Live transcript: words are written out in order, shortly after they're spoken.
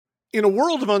In a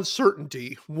world of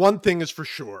uncertainty, one thing is for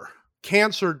sure.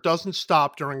 Cancer doesn't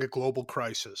stop during a global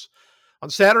crisis. On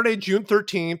Saturday, June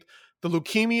 13th, the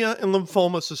Leukemia and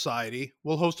Lymphoma Society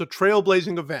will host a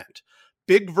trailblazing event,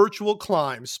 Big Virtual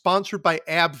Climb, sponsored by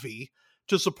AbbVie,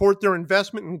 to support their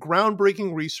investment in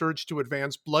groundbreaking research to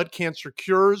advance blood cancer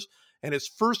cures and its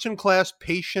first-in-class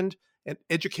patient and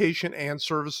education and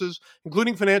services,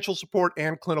 including financial support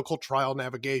and clinical trial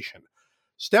navigation.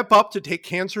 Step up to take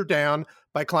cancer down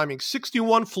by climbing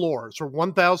 61 floors or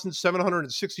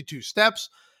 1,762 steps,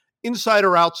 inside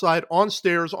or outside, on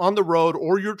stairs, on the road,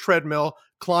 or your treadmill.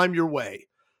 Climb your way.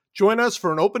 Join us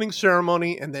for an opening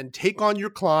ceremony and then take on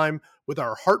your climb with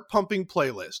our heart-pumping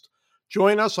playlist.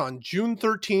 Join us on June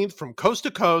 13th from coast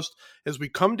to coast as we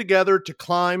come together to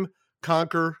climb,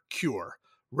 conquer, cure.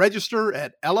 Register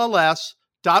at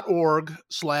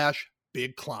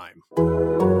lls.org/bigclimb.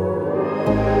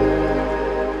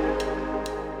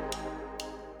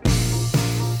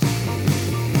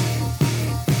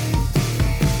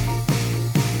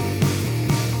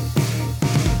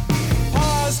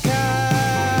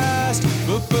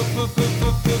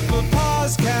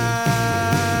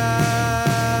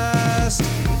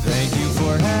 Thank you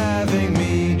for having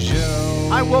me, Joe.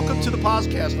 Hi, welcome to the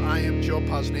podcast. I am Joe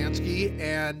Posnanski,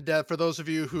 and for those of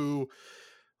you who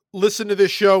listen to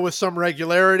this show with some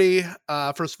regularity,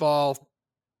 first of all,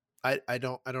 I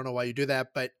don't know why you do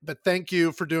that, but thank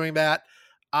you for doing that.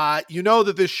 You know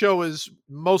that this show is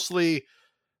mostly,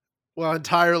 well,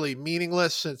 entirely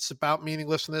meaningless. It's about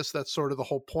meaninglessness. That's sort of the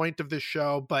whole point of this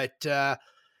show. But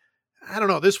I don't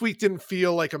know. This week didn't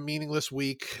feel like a meaningless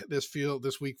week. This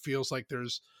week feels like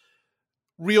there's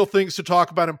real things to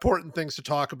talk about, important things to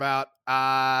talk about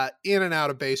in and out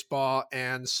of baseball.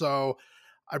 And so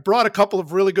I brought a couple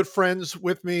of really good friends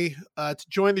with me to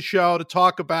join the show to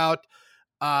talk about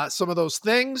some of those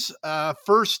things.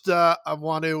 First, I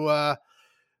want to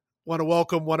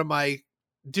welcome one of my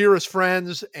dearest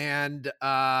friends and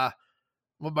my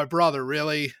brother,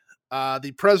 really,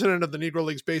 the president of the Negro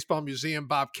Leagues Baseball Museum,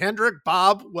 Bob Kendrick.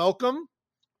 Bob, welcome.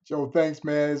 Joe, thanks,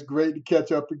 man. It's great to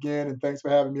catch up again, and thanks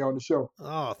for having me on the show.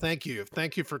 Oh, thank you.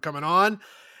 Thank you for coming on.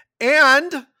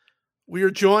 And we are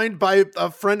joined by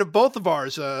a friend of both of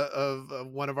ours, of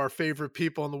one of our favorite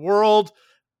people in the world,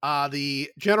 the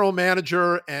general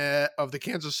manager of the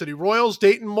Kansas City Royals,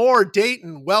 Dayton Moore.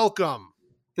 Dayton, welcome.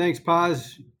 Thanks,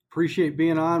 Paz. Appreciate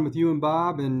being on with you and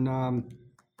Bob, and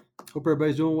hope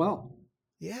everybody's doing well.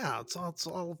 Yeah, it's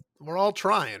all we're all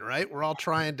trying, right? We're all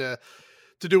trying to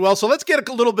do well. So let's get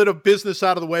a little bit of business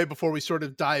out of the way before we sort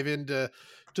of dive into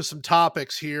some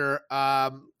topics here.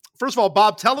 First of all,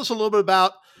 Bob, tell us a little bit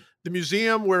about the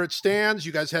museum, where it stands.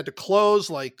 You guys had to close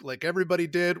like everybody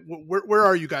did. Where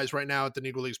are you guys right now at the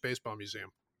Negro Leagues Baseball Museum?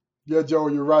 Yeah, Joe,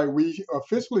 you're right. We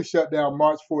officially shut down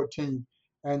March 14th.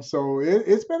 And so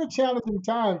it's been a challenging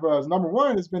time for us. Number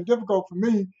one, it's been difficult for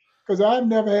me because I've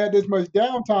never had this much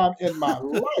downtime in my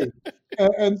life.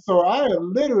 And so I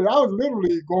was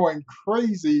literally going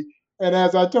crazy. And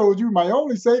as I told you, my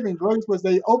only saving grace was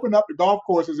they opened up the golf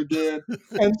courses again.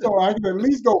 And so I could at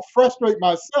least go frustrate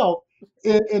myself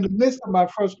in the midst of my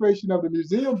frustration of the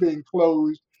museum being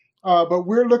closed. But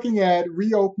we're looking at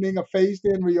reopening, a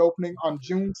phased-in reopening on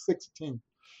June 16th.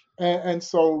 And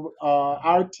so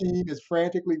our team is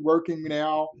frantically working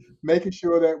now, making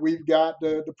sure that we've got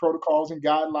the protocols and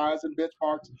guidelines and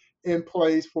benchmarks in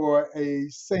place for a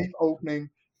safe opening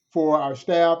for our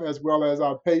staff as well as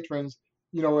our patrons,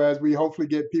 as we hopefully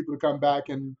get people to come back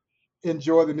and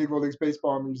enjoy the Negro Leagues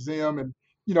Baseball Museum. And,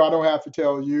 I don't have to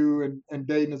tell you, and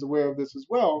Dayton is aware of this as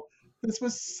well, this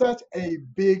was such a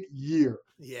big year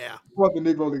for the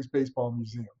Negro Leagues Baseball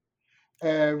Museum.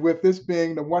 And with this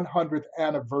being the 100th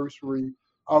anniversary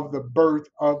of the birth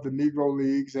of the Negro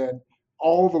Leagues and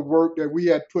all the work that we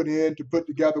had put in to put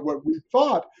together what we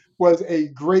thought was a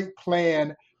great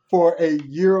plan for a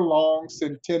year-long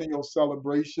centennial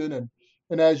celebration.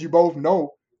 And as you both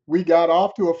know, we got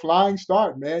off to a flying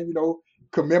start, man,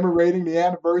 commemorating the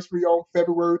anniversary on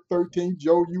February 13th.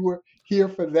 Joe, you were here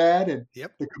for that. And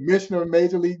the commissioner of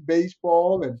Major League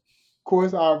Baseball, and of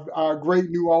course, our great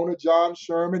new owner, John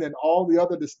Sherman, and all the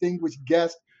other distinguished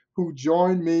guests who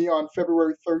joined me on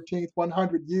February 13th,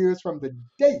 100 years from the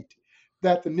date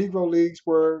that the Negro Leagues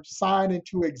were signed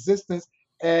into existence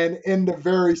and in the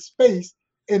very space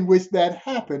in which that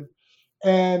happened.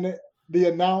 And the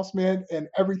announcement and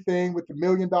everything with the $1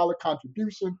 million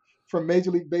contribution from Major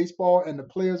League Baseball and the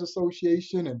Players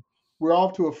Association. And we're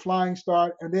off to a flying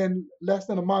start. And then less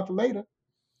than a month later,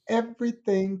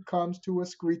 everything comes to a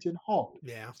screeching halt.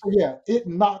 So it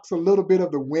knocks a little bit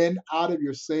of the wind out of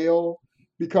your sail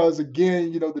because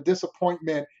again, the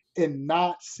disappointment in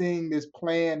not seeing this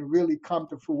plan really come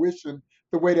to fruition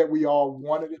the way that we all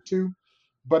wanted it to.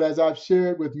 But as I've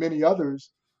shared with many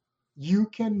others, you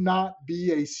cannot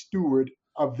be a steward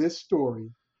of this story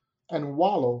and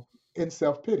wallow in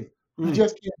self pity. You Mm.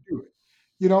 just can't do it.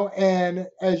 And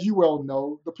as you well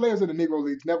know, the players in the Negro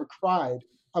Leagues never cried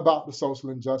about the social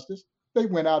injustice. They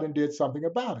went out and did something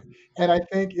about it. And I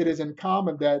think it is in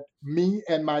common that me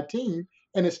and my team,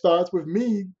 and it starts with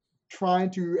me trying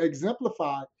to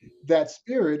exemplify that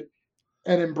spirit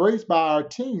and embraced by our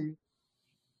team,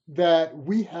 that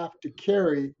we have to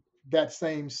carry that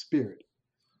same spirit.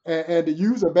 And to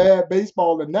use a bad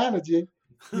baseball analogy,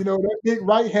 that big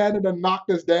right hander that knocked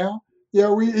us down. He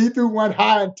threw one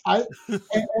high and tight,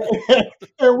 and, and,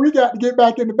 and we got to get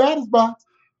back in the batter's box,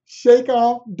 shake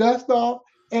off, dust off,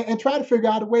 and try to figure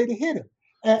out a way to hit him.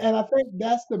 And I think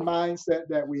that's the mindset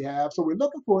that we have. So we're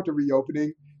looking forward to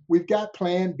reopening. We've got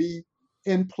Plan B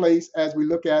in place as we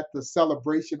look at the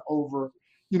celebration over,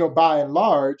 by and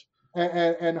large,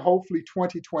 and hopefully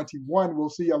 2021 we'll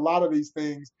see a lot of these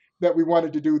things that we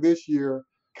wanted to do this year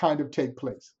kind of take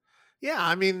place. Yeah,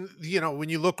 I mean, when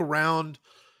you look around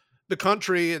the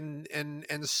country and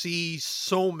see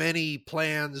so many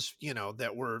plans,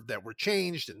 that were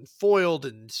changed and foiled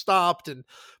and stopped,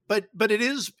 but it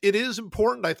is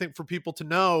important, I think, for people to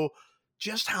know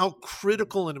just how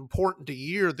critical and important a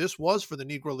year this was for the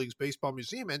Negro Leagues Baseball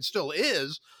Museum, and still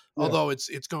is, Yeah. although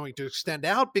it's going to extend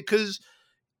out because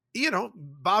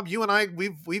Bob, you and I,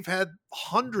 we've had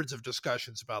hundreds of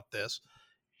discussions about this.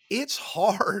 It's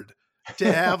hard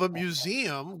to have a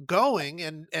museum going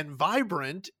and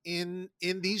vibrant in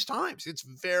these times. It's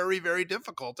very, very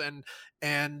difficult. And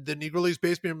the Negro Leagues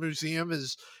Baseball Museum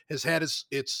has had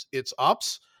its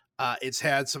ups. It's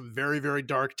had some very, very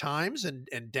dark times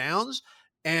and downs.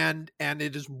 And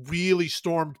it has really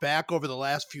stormed back over the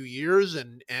last few years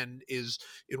and is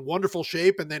in wonderful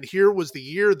shape. And then here was the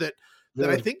year that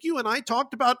I Yes. think you and I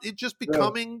talked about it just Yes.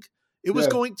 becoming, it was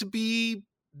Yes. going to be,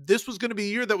 this was going to be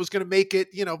a year that was going to make it,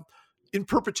 in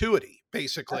perpetuity,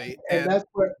 basically. And And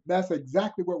that's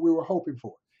exactly what we were hoping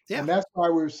for. yeah, And that's why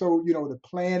we are so, the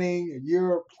planning, a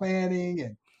year of planning,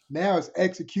 and now it's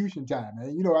execution time.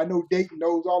 And I know Dayton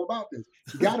knows all about this.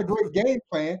 You got a great game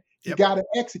plan, you yep, got to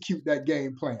execute that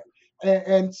game plan.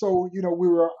 And so, we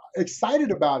were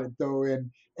excited about it though. And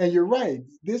you're right,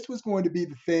 this was going to be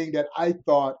the thing that I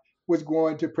thought was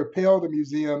going to propel the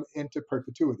museum into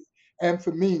perpetuity. And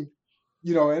for me,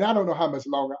 and I don't know how much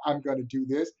longer I'm going to do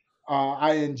this.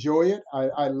 I enjoy it.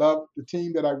 I love the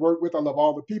team that I work with. I love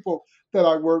all the people that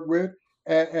I work with,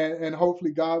 and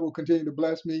hopefully God will continue to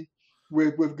bless me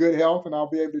with good health, and I'll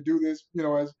be able to do this.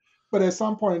 But at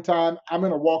some point in time, I'm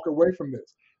going to walk away from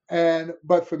this.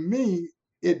 But for me,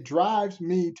 it drives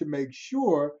me to make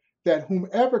sure that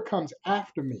whomever comes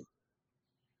after me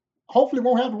hopefully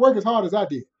won't have to work as hard as I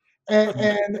did,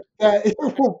 and that it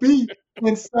will be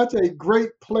in such a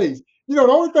great place. The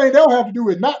only thing they'll have to do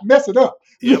is not mess it up.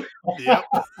 yep, yep.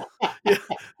 Yeah.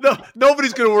 No,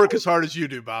 nobody's going to work as hard as you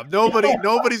do, Bob.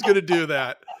 Nobody's going to do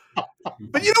that.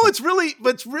 But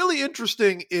what's really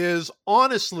interesting is,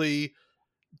 honestly,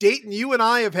 Dayton, you and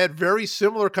I have had very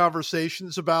similar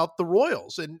conversations about the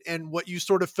Royals and what you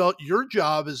sort of felt your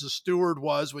job as a steward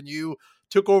was when you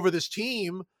took over this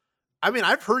team. I mean,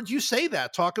 I've heard you say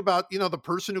that, talk about, the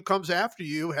person who comes after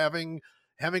you having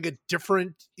a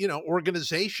different,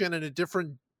 organization and a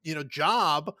different,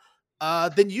 job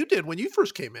than you did when you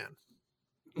first came in.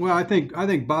 Well, I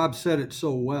think Bob said it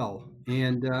so well,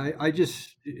 and I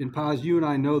just, and Paz, you and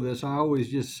I know this. I always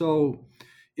just so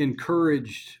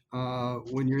encouraged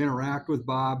when you interact with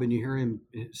Bob and you hear him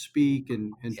speak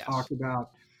and Yes, talk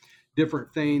about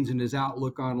different things and his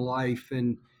outlook on life,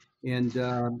 and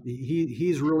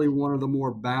he's really one of the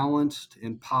more balanced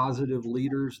and positive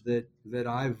leaders that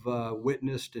I've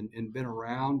witnessed and been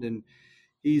around, and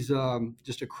he's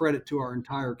just a credit to our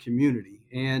entire community,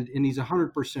 and he's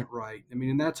 100% right. I mean,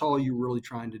 and that's all you're really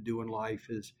trying to do in life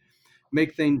is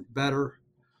make things better,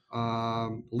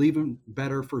 leave them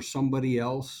better for somebody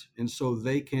else, and so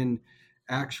they can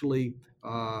actually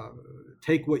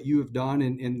take what you have done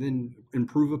and then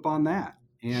improve upon that.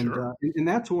 sure. And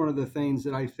that's one of the things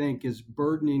that I think is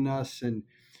burdening us and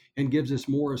gives us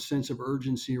more a sense of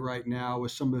urgency right now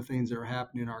with some of the things that are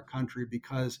happening in our country,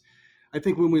 because I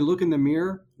think when we look in the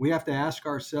mirror, we have to ask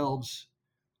ourselves,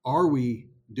 are we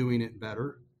doing it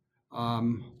better?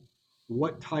 Um,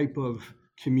 what type of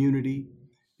community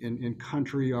and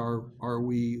country are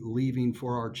we leaving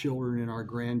for our children and our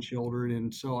grandchildren?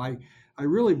 And so I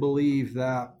really believe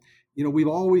that, we've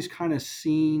always kind of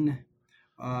seen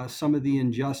some of the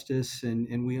injustice,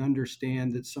 and we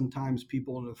understand that sometimes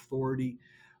people in authority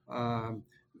um,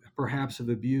 perhaps have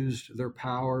abused their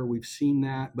power. We've seen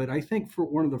that. But I think for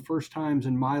one of the first times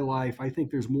in my life, I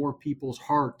think there's more people's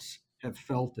hearts have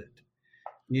felt it.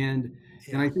 And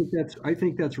Yeah. I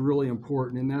think that's really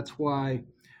important. And that's why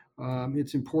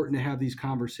it's important to have these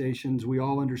conversations. We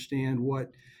all understand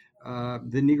what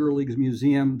the Negro Leagues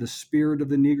Museum, the spirit of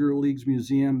the Negro Leagues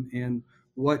Museum, and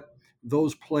what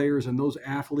those players and those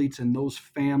athletes and those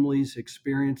families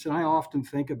experience. And I often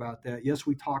think about that. Yes,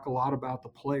 we talk a lot about the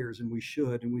players, and we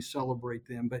should, and we celebrate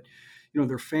them, but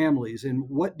their families, and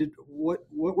what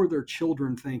were their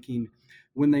children thinking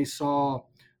when they saw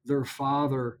their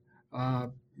father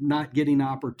not getting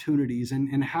opportunities,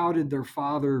 and how did their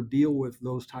father deal with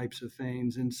those types of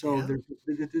things? And so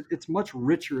it's much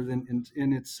richer than,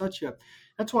 and it's such a,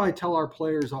 that's why I tell our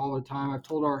players all the time. I've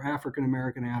told our African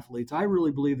American athletes, I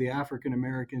really believe the African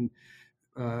American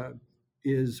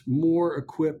is more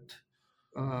equipped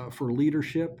for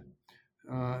leadership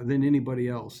than anybody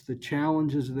else. The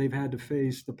challenges that they've had to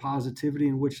face, the positivity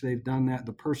in which they've done that,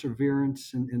 the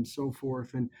perseverance, and so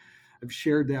forth. And I've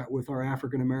shared that with our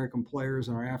African American players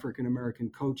and our African American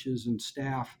coaches and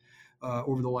staff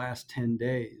over the last 10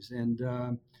 days.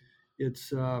 And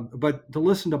but to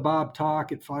listen to Bob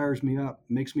talk, it fires me up,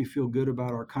 it makes me feel good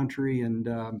about our country and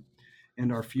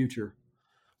our future.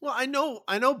 Well, I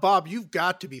know, Bob, you've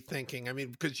got to be thinking. I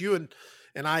mean, because you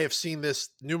and I have seen this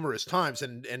numerous times,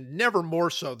 and never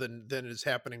more so than is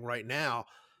happening right now.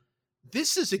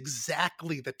 This is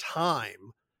exactly the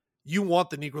time you want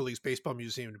the Negro Leagues Baseball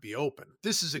Museum to be open.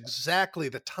 This is exactly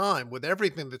the time, with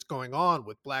everything that's going on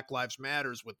with Black Lives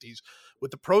Matters, with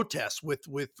the protests, with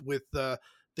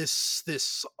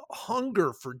this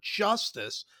hunger for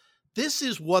justice. This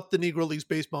is what the Negro Leagues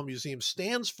Baseball Museum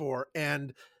stands for.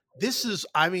 And this is,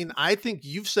 I mean, I think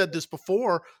you've said this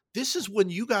before. This is when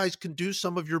you guys can do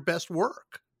some of your best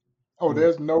work. Oh,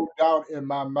 there's no doubt in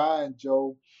my mind,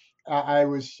 Joe. I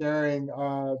was sharing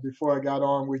before I got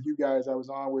on with you guys. I was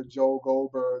on with Joe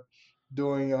Goldberg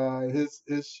doing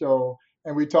his show,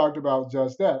 and we talked about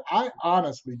just that. I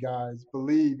honestly, guys,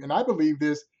 believe, and I believe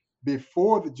this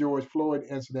before the George Floyd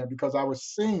incident, because I was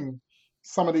seeing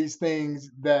some of these things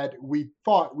that we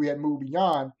thought we had moved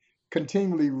beyond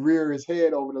continually rear its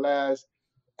head over the last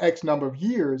X number of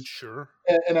years. Sure.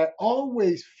 And I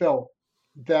always felt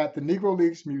that the Negro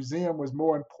Leagues Museum was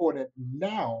more important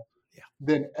now Yeah.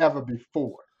 than ever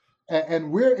before.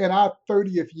 And we're in our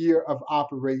 30th year of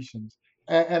operations.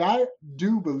 And I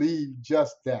do believe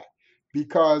just that,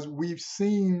 because we've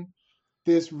seen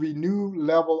this renewed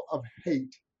level of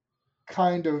hate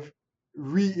kind of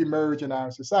re-emerge in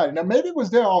our society. Now, maybe it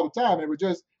was there all the time. It was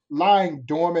just lying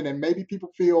dormant, and maybe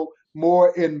people feel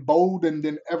more emboldened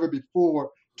than ever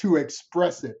before to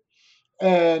express it.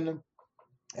 And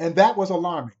and that was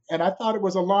alarming. And I thought it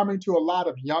was alarming to a lot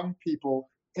of young people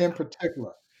in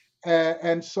particular.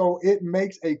 And so it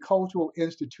makes a cultural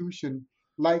institution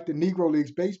like the Negro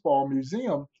Leagues Baseball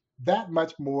Museum that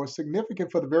much more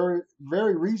significant for the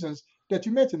very reasons that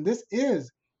you mentioned. This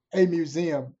is a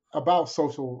museum about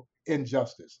social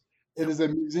injustice. It Yep. is a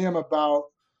museum about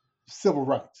civil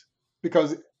rights,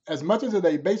 because as much as it's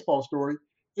a baseball story,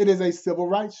 it is a civil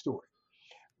rights story,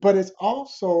 but it's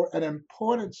also an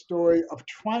important story of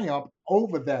triumph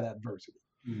over that adversity.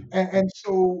 Mm. And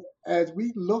so, as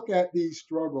we look at these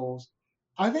struggles,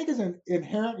 I think it's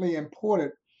inherently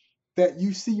important that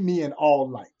you see me in all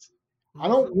lights. I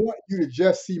don't Mhm. want you to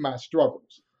just see my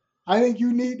struggles. I think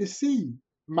you need to see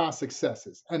my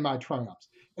successes and my triumphs.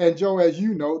 And Joe, as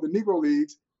you know, the Negro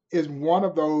Leagues is one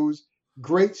of those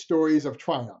great stories of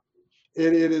triumph.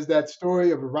 It is that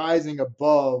story of rising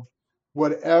above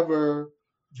whatever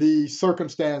the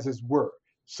circumstances were.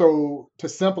 So, to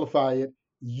simplify it,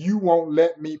 you won't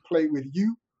let me play with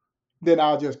you, then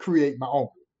I'll just create my own,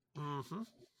 Mhm.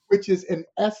 which is in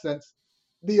essence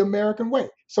the American way.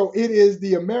 So, it is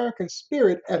the American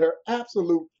spirit at her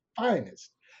absolute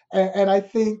finest. And I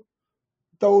think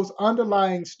those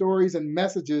underlying stories and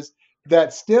messages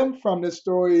that stem from this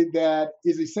story, that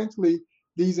is essentially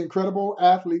these incredible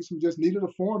athletes who just needed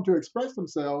a forum to express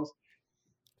themselves,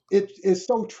 it is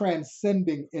so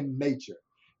transcending in nature.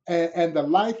 And the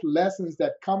life lessons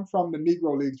that come from the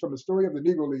Negro Leagues, from the story of the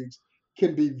Negro Leagues,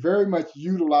 can be very much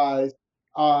utilized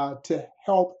to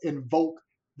help invoke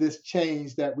this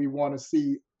change that we want to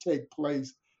see take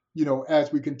place,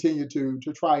 as we continue to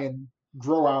try and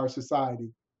grow our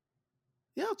society.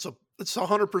 Yeah, it's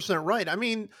 100% right. I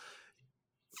mean,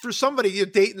 for somebody,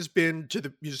 Dayton's been to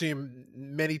the museum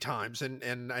many times,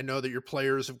 and I know that your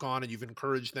players have gone, and you've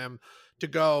encouraged them to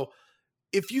go.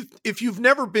 If you've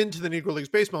never been to the Negro Leagues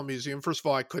Baseball Museum, first of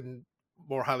all, I couldn't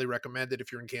more highly recommended.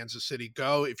 If you're in Kansas City,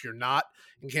 go. If you're not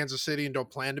in Kansas City and don't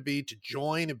plan to be, to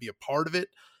join and be a part of it.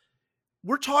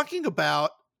 We're talking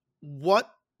about what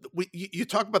you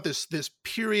talk about this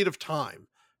period of time,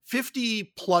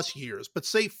 50 plus years, but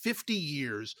say 50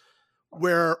 years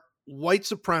where white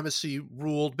supremacy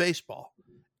ruled baseball,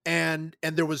 and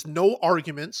there was no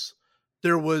arguments,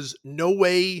 there was no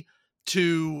way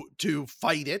to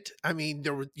fight it. I mean,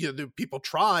 there were, the people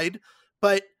tried,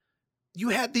 but you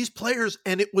had these players,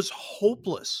 and it was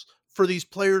hopeless for these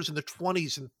players in the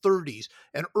 20s and 30s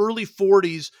and early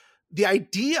 40s. The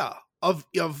idea of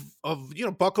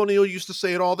Buck O'Neill used to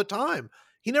say it all the time.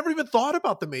 He never even thought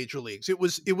about the major leagues. It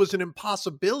was an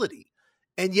impossibility.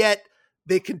 And yet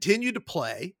they continued to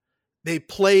play. They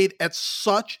played at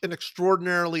such an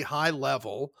extraordinarily high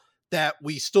level that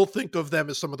we still think of them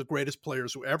as some of the greatest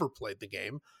players who ever played the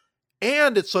game.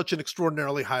 And at such an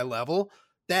extraordinarily high level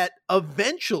that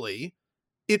eventually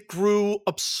it grew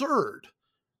absurd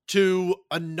to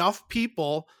enough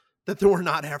people that there were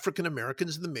not African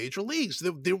Americans in the major leagues.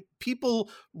 The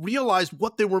people realized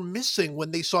what they were missing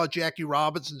when they saw Jackie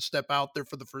Robinson step out there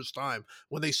for the first time,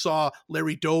 when they saw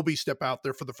Larry Doby step out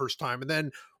there for the first time. And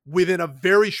then within a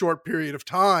very short period of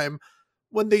time,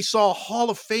 when they saw Hall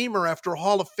of Famer after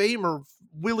Hall of Famer,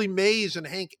 Willie Mays and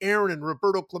Hank Aaron and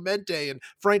Roberto Clemente and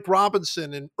Frank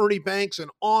Robinson and Ernie Banks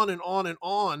and on and on and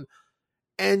on.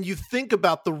 And you think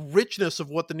about the richness of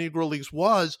what the Negro Leagues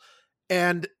was,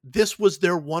 and this was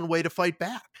their one way to fight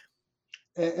back.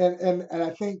 And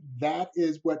I think that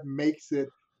is what makes it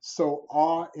so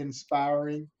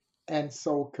awe-inspiring and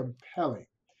so compelling,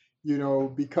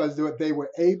 because what they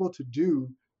were able to do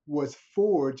was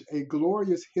forge a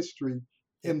glorious history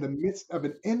in the midst of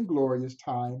an inglorious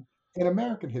time in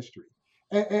American history.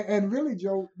 And really,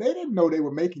 Joe, they didn't know they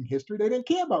were making history. They didn't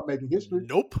care about making history.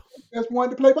 Nope. They just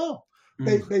wanted to play ball.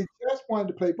 They just wanted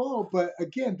to play ball. But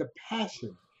again, the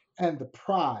passion and the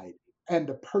pride and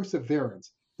the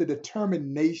perseverance, the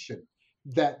determination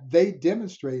that they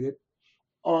demonstrated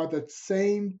are the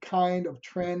same kind of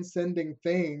transcending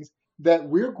things that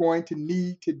we're going to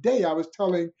need today.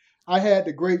 I had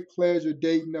the great pleasure,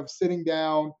 Dayton, of sitting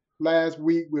down last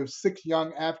week with 6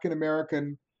 young African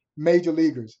American major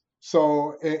leaguers.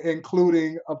 So,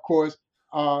 including, of course,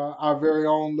 our very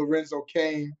own Lorenzo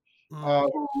Kane,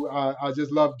 who I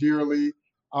just love dearly,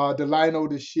 Delino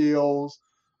DeShields.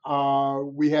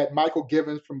 We had Michael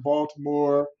Givens from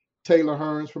Baltimore, Taylor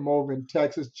Hearns from over in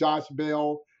Texas, Josh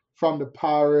Bell from the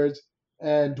Pirates,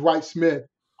 and Dwight Smith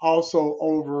also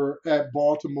over at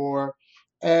Baltimore.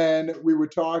 And we were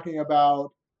talking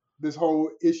about this whole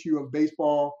issue of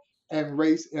baseball and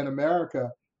race in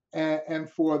America. And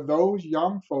for those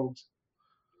young folks,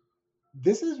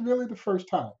 this is really the first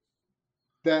time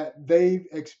that they've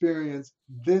experienced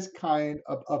this kind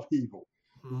of upheaval,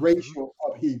 racial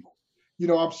upheaval.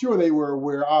 I'm sure they were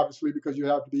aware, obviously, because you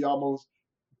have to be almost,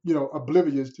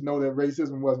 oblivious to know that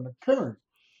racism wasn't occurring.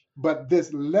 But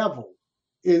this level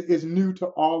is new to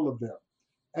all of them.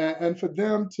 And for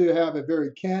them to have a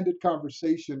very candid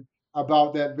conversation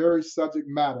about that very subject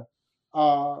matter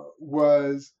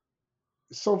was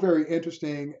so very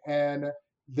interesting. And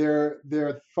their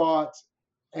thoughts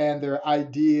and their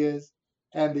ideas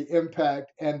and the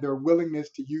impact and their willingness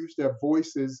to use their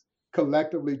voices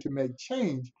collectively to make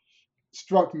change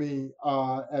struck me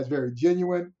as very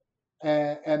genuine,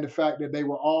 and the fact that they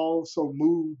were all so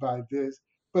moved by this.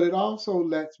 But it also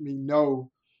lets me know,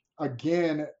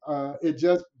 again, it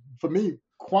just, for me,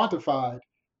 quantified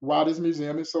why this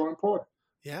museum is so important.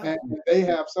 Yeah. And they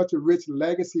have such a rich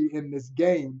legacy in this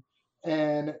game,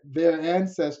 and their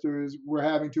ancestors were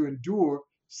having to endure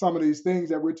some of these things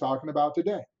that we're talking about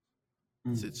today.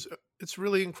 It's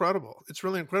really incredible. It's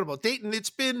really incredible. Dayton, it's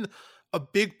been a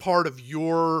big part of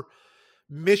your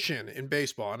mission in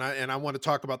baseball, and I want to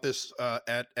talk about this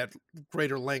at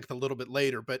greater length a little bit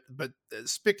later. But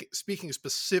speaking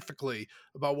specifically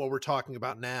about what we're talking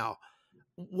about now,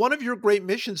 one of your great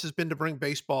missions has been to bring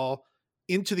baseball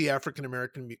into the African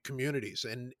American communities,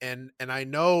 and I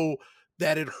know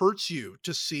that it hurts you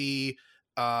to see,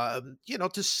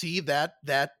 to see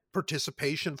that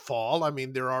participation fall. I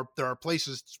mean, there are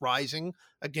places it's rising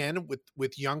again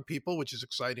with young people, which is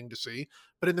exciting to see.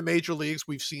 But in the major leagues,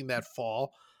 we've seen that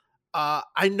fall.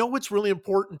 I know it's really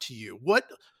important to you.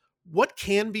 What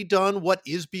can be done? What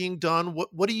is being done?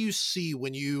 What do you see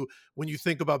when you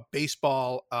think about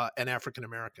baseball and African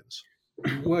Americans?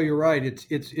 Well, you're right.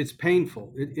 It's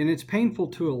painful, and it's painful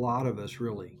to a lot of us,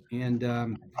 really.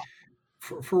 And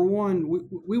for one,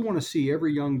 we want to see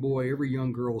every young boy, every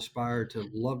young girl aspire to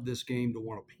love this game, to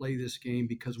want to play this game,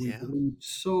 because we believe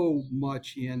so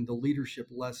much in the leadership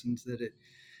lessons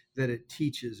that it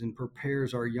teaches and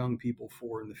prepares our young people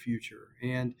for in the future.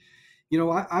 And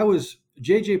I was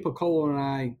JJ Piccolo and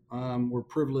I were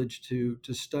privileged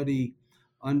to study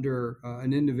under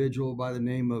an individual by the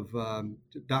name of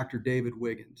Dr. David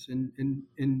Wiggins,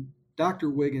 and Dr.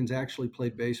 Wiggins actually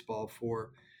played baseball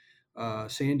for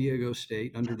San Diego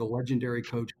State under the legendary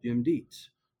coach Jim Dietz.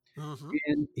 Mm-hmm.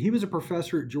 And he was a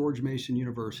professor at George Mason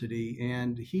University,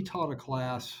 and he taught a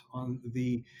class on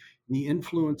the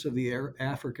influence of the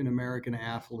African American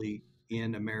athlete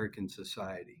in American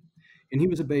society. And he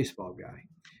was a baseball guy,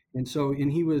 and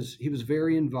he was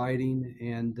very inviting,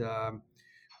 and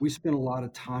we spent a lot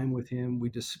of time with him. We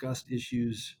discussed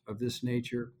issues of this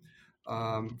nature.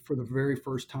 For the very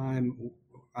first time,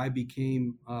 I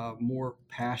became more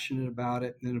passionate about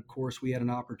it, and then of course we had an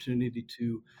opportunity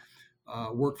to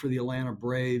worked for the Atlanta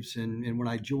Braves. And when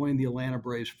I joined the Atlanta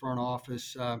Braves front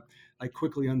office, I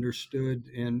quickly understood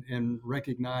and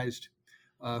recognized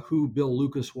who Bill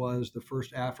Lucas was, the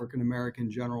first African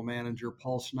American general manager.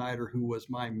 Paul Snyder, who was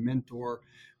my mentor,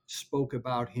 spoke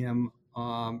about him,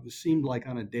 seemed like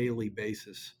on a daily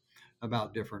basis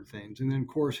about different things. And then, of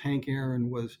course, Hank Aaron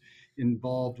was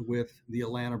involved with the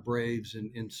Atlanta Braves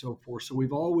and so forth. So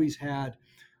we've always had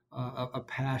a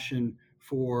passion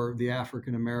for the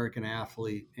African American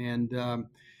athlete, and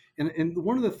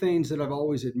one of the things that I've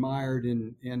always admired,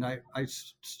 and I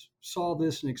saw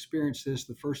this and experienced this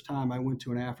the first time I went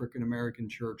to an African American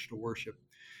church to worship,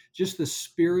 just the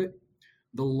spirit,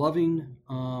 the loving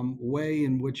way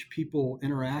in which people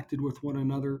interacted with one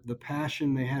another, the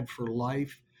passion they had for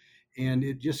life, and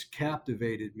it just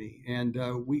captivated me. And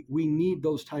we need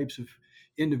those types of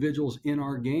individuals in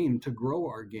our game to grow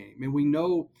our game. And we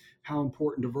know how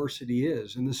important diversity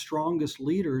is. And the strongest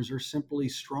leaders are simply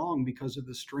strong because of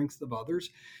the strength of others.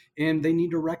 And they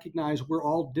need to recognize we're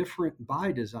all different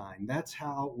by design. That's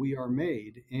how we are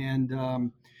made. And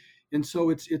so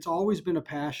it's always been a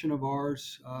passion of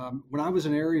ours. When I was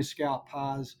an area scout,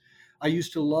 Paz, I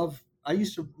used to love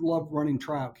running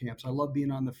tryout camps. I love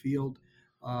being on the field.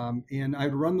 And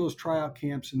I'd run those tryout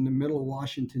camps in the middle of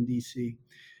Washington, D.C.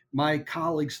 My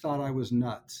colleagues thought I was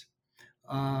nuts.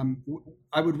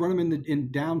 I would run them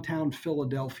in downtown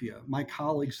Philadelphia. My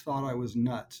colleagues thought I was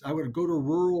nuts. I would go to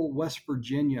rural West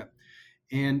Virginia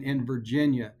and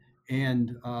Virginia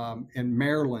and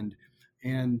Maryland,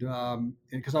 and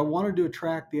because I wanted to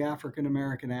attract the African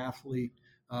American athlete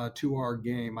to our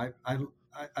game. I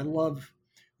love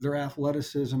their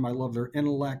athleticism. I love their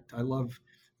intellect. I love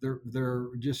their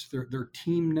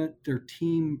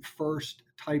team first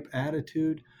type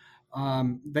attitude.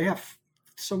 They have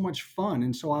so much fun,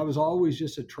 and so I was always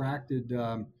just attracted,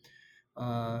 to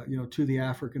the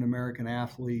African American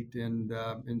athlete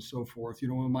and so forth.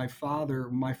 When my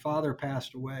father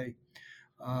passed away,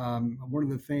 one of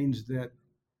the things that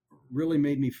really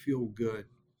made me feel good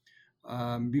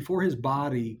before his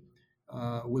body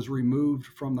was removed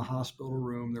from the hospital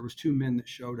room, there was two men that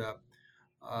showed up.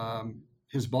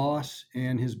 His boss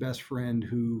and his best friend,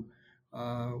 who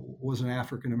was an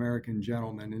African American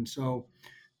gentleman,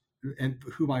 and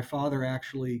who my father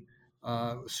actually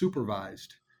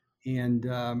supervised, and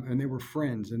they were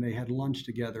friends, and they had lunch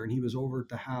together, and he was over at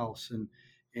the house,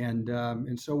 and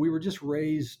so we were just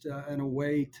raised in a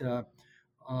way to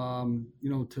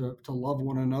love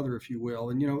one another, if you will.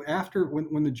 And after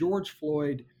when the George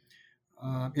Floyd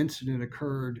incident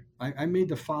occurred, I made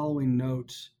the following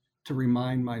notes to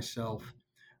remind myself.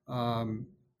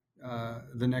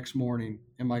 The next morning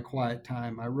in my quiet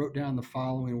time, I wrote down the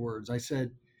following words. I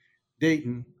said,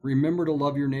 Dayton, remember to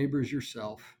love your neighbors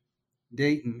yourself.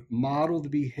 Dayton, model the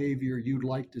behavior you'd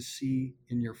like to see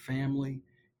in your family,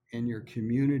 in your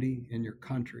community, in your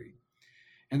country.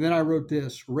 And then I wrote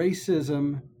this: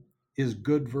 racism is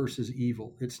good versus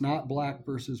evil. It's not black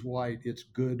versus white. It's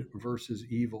good versus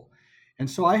evil. And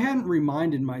so I hadn't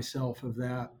reminded myself of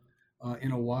that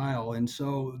in a while. And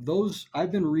so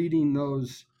I've been reading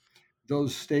those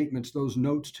statements, those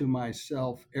notes to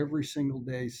myself every single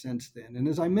day since then. And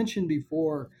as I mentioned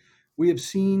before, we have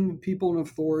seen people in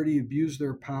authority abuse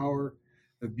their power,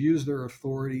 abuse their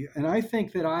authority. And I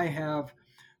think that I have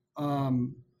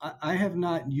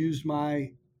not used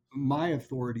my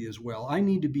authority as well. I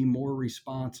need to be more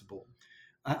responsible.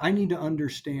 I need to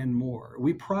understand more.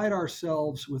 We pride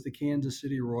ourselves with the Kansas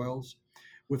City Royals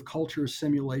with culture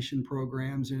simulation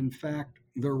programs. In fact,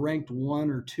 they're ranked 1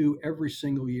 or 2 every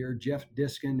single year. Jeff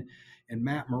Diskin and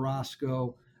Matt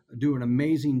Morosco do an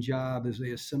amazing job as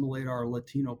they assimilate our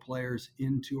Latino players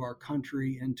into our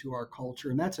country, into our culture.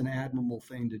 And that's an admirable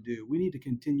thing to do. We need to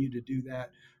continue to do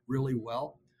that really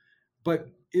well. But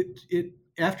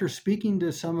after speaking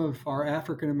to some of our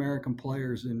African American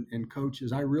players and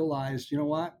coaches, I realized, you know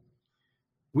what?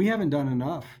 we haven't done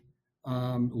enough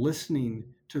listening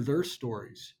to their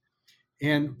stories.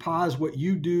 And Paz, what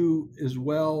you do as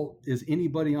well as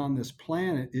anybody on this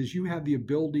planet is you have the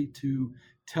ability to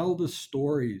tell the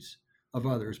stories of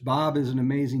others. Bob is an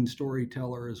amazing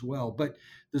storyteller as well, but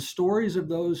the stories of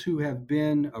those who have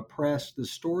been oppressed, the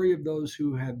story of those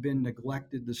who have been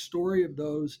neglected, the story of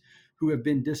those who have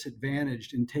been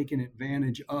disadvantaged and taken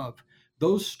advantage of,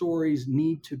 those stories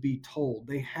need to be told.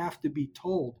 They have to be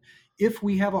told if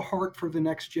we have a heart for the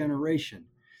next generation,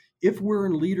 if we're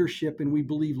in leadership and we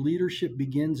believe leadership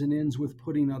begins and ends with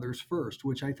putting others first,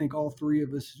 which I think all three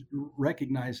of us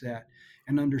recognize that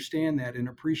and understand that and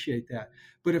appreciate that.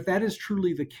 But if that is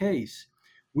truly the case,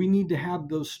 we need to have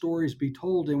those stories be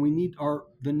told, and we need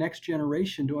the next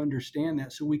generation to understand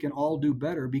that so we can all do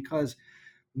better, because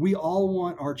we all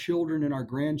want our children and our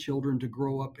grandchildren to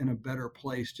grow up in a better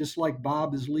place. Just like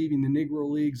Bob is leaving the Negro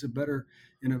Leagues in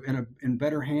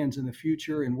better hands in the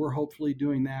future, and we're hopefully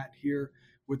doing that here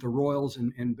with the Royals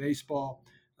and baseball.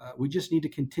 We just need to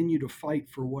continue to fight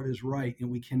for what is right,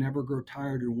 and we can never grow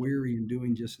tired or weary in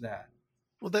doing just that.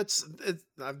 Well,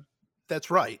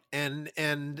 that's right, and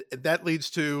that leads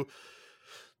to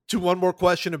one more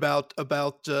question about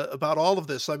all of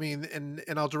this. I mean, and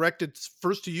I'll direct it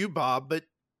first to you, Bob. But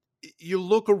you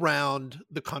look around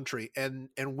the country, and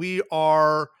we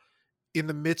are in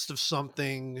the midst of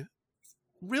something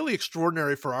really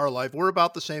extraordinary for our life. We're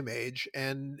about the same age,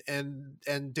 and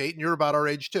Dayton, you're about our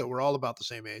age too. We're all about the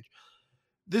same age.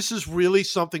 This is really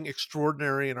something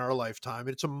extraordinary in our lifetime.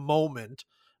 It's a moment.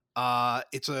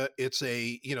 It's a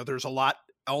there's a lot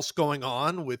else going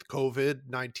on with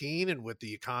COVID-19 and with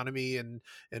the economy and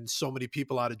so many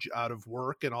people out of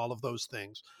work and all of those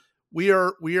things. We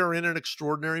are in an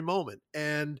extraordinary moment,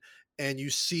 and you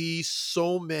see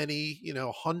so many,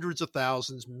 hundreds of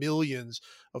thousands, millions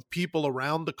of people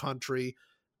around the country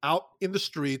out in the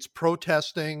streets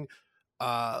protesting,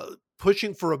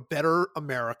 pushing for a better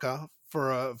America,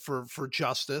 for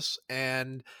justice,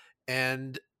 and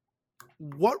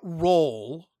what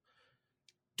role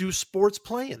do sports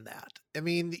play in that? I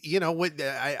mean,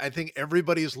 I think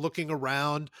everybody is looking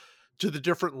around to the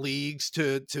different leagues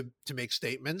to make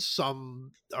statements.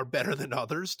 Some are better than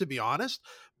others, to be honest,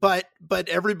 but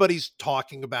everybody's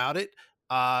talking about it.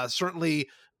 Certainly,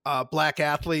 black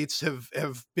athletes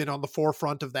have been on the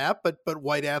forefront of that, but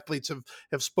white athletes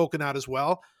have spoken out as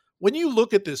well. When you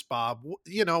look at this, Bob,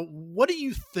 what do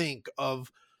you think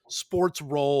of sports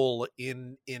role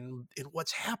in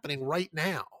what's happening right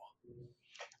now?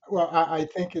 Well, I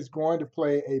think it's going to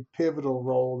play a pivotal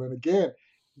role. And again,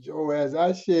 Joe, as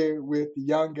I shared with the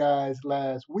young guys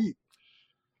last week,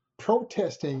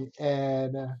 protesting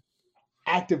and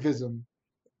activism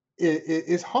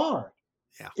is hard.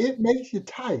 Yeah. It makes you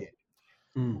tired,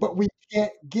 Mm. but we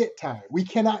can't get tired. We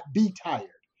cannot be tired.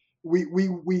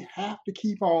 We have to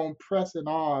keep on pressing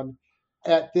on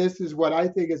at this is what I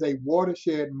think is a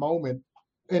watershed moment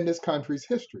in this country's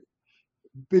history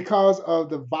because of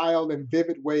the vile and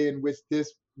vivid way in which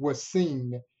this was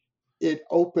seen. It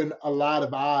opened a lot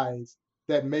of eyes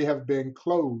that may have been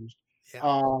closed Yeah.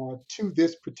 to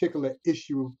this particular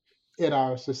issue in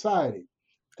our society.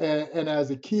 And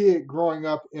as a kid growing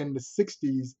up in the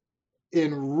 60s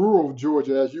in rural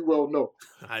Georgia, as you well know,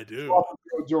 I do.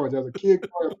 Crawfordsville, Georgia, as a kid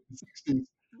growing up in the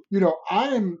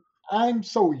 60s, I'm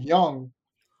so young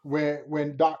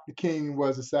when Dr. King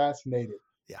was assassinated.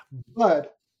 Yeah.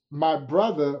 But my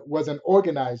brother was an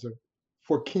organizer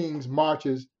for King's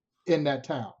marches in that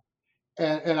town.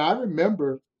 And I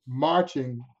remember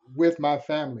marching with my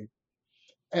family.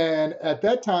 And at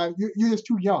that time, you're just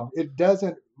too young. It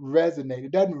doesn't resonate,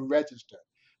 it doesn't register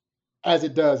as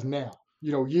it does now,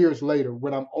 years later,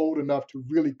 when I'm old enough to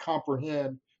really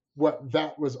comprehend what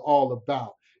that was all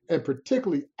about, and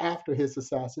particularly after his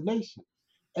assassination.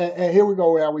 And here we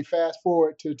go, now we fast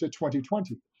forward to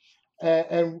 2020.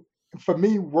 And for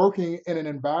me, working in an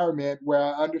environment where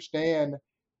I understand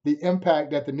the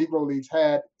impact that the Negro Leagues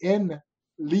had in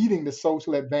leading the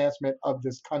social advancement of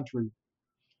this country,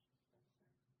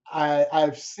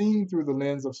 I've seen through the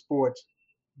lens of sports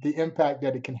the impact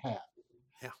that it can have.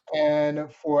 Yeah.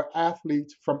 And for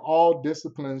athletes from all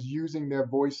disciplines using their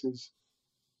voices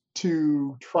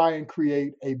to try and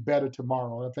create a better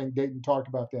tomorrow. I think Dayton talked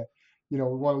about that. We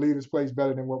want to leave this place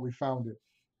better than what we found it.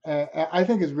 And I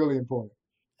think it's really important.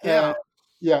 And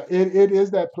Yeah. yeah, it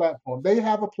is that platform. They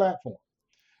have a platform.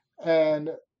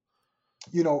 And,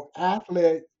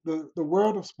 the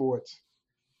world of sports,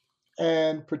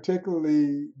 and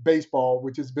particularly baseball,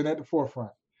 which has been at the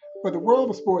forefront, but the world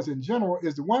of sports in general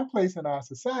is the one place in our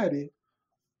society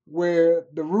where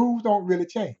the rules don't really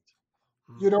change.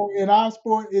 You know, in our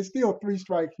sport, it's still three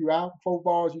strikes you out, four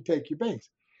balls, you take your base.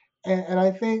 And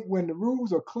I think when the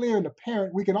rules are clear and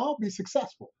apparent, we can all be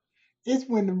successful. It's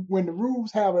when the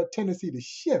rules have a tendency to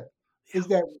shift, is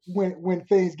that when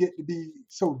things get to be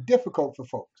so difficult for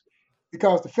folks,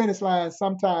 because the finish line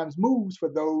sometimes moves for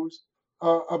those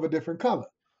of a different color.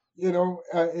 You know,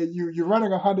 you're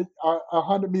running a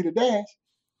 100 meter dash,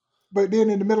 but then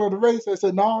in the middle of the race, they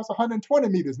said no, it's 120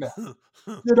 meters now.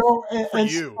 You know, For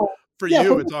and you. so For yeah, you,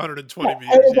 for it's yeah, 120 meters.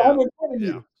 it's Yeah. 120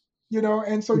 Yeah. meters. You know,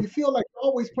 and so you feel like you're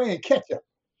always playing catch up.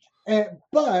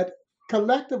 But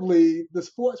collectively, the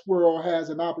sports world has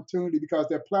an opportunity because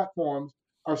their platforms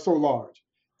are so large,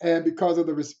 and because of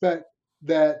the respect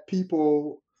that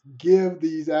people give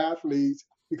these athletes,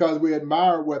 because we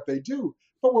admire what they do.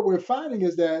 But what we're finding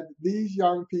is that these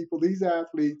young people, these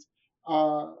athletes,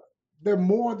 uh, they're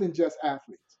more than just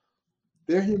athletes.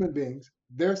 They're human beings.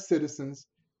 They're citizens.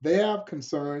 They have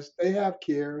concerns. They have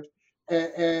cares,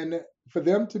 and for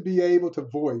them to be able to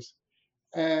voice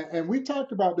and we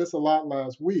talked about this a lot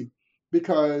last week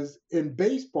because in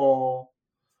baseball,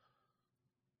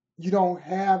 you don't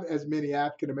have as many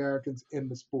African Americans in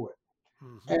the sport.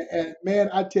 Hmm. And man,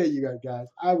 I tell you guys,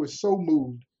 I was so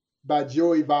moved by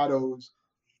Joey Votto's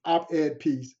op-ed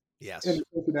piece in Yes. the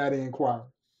Cincinnati Enquirer.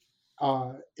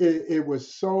 It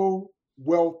was so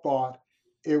well thought.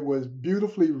 It was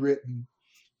beautifully written,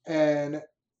 and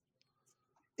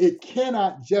it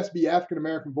cannot just be African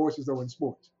American voices though in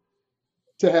sports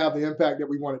to have the impact that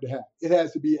we wanted to have. It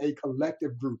has to be a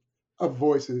collective group of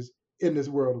voices in this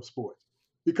world of sports.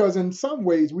 Because in some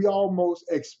ways, we almost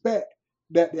expect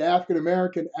that the African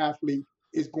American athlete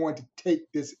is going to take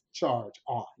this charge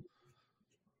on.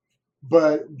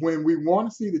 But when we want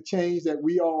to see the change that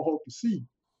we all hope to see,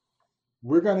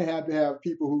 we're going to have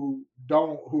people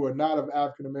who are not of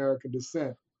African American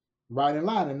descent right in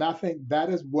line. And I think that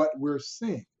is what we're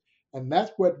seeing. And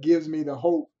that's what gives me the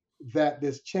hope that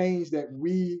this change that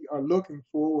we are looking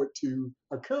forward to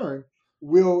occurring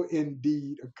will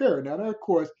indeed occur. Now, of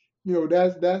course, you know,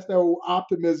 that's the old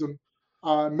optimism.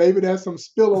 Maybe there's some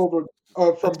spillover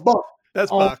That's from Buck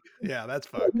that's on, Buck. Yeah, that's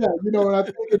Buck. yeah, you know, and I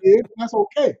think it is. That's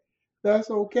okay. That's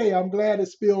okay. I'm glad it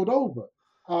spilled over.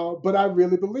 But I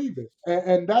really believe it.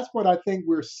 And that's what I think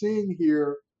we're seeing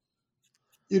here,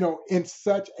 you know, in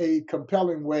such a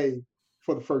compelling way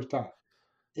for the first time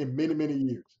in many, many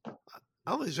years. I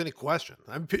don't think there's any question.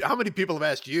 How many people have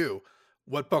asked you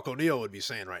what Buck O'Neill would be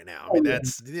saying right now? I Oh mean, yeah,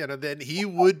 that's then he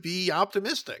would be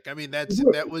optimistic. I mean, he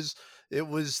would. that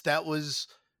was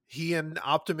he and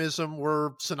optimism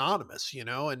were synonymous,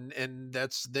 and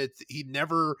that he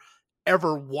never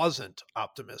ever wasn't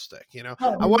optimistic. No,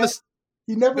 I want to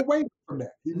he never wavered from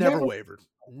that. He never never. wavered,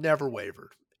 never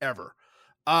wavered ever.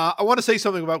 I want to say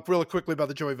something about really quickly about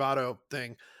the Joey Votto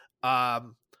thing.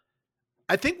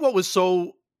 I think what was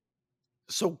so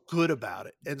good about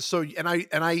it.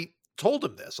 And I told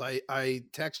him this. I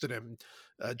texted him.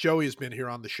 Joey has been here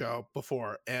on the show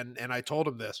before, and I told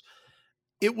him this.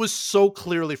 It was so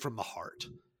clearly from the heart.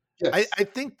 I, Yes. I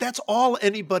think that's all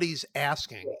anybody's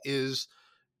asking is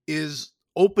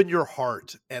open your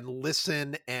heart and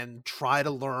listen and try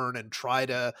to learn and try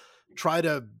to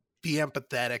be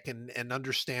empathetic and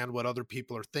understand what other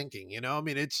people are thinking. I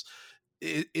mean, it's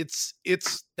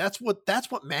that's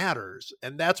what matters,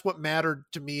 and that's what mattered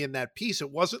to me in that piece.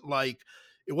 It wasn't like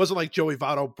Joey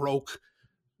Votto broke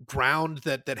ground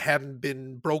that hadn't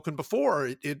been broken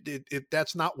before.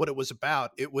 That's not what it was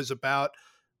about. It was about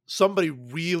somebody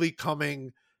really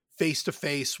coming face to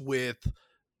face with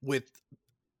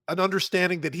an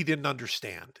understanding that he didn't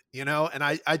understand, and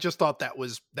I just thought that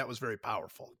was very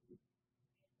powerful.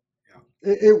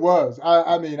 It was.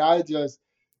 I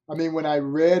mean, when I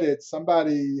read it,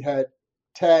 somebody had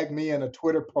tagged me in a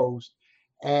Twitter post,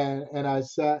 and I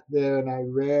sat there and I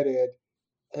read it,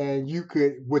 and you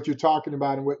could what you're talking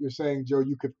about and what you're saying, Joe,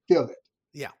 you could feel it.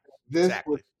 Yeah, This was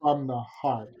exactly. from the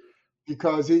heart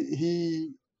because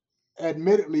he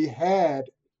admittedly had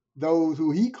those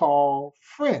who he called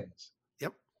friends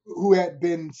Yep. who had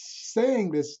been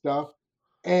saying this stuff,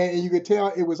 and you could tell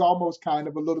it was almost kind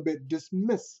of a little bit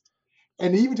dismissed.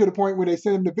 And even to the point where they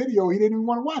sent him the video, he didn't even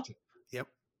want to watch it. Yep.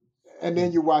 And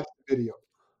then you watch the video,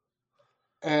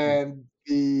 and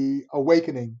the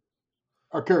awakening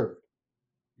occurred.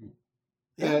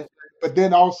 Yeah. And, but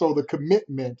then also the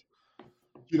commitment,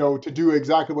 you know, to do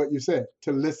exactly what you said,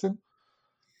 to listen,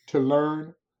 to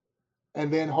learn,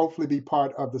 and then hopefully be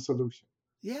part of the solution.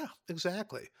 Yeah,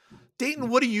 exactly. Dayton,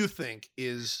 what do you think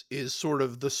is sort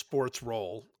of the sports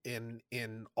role in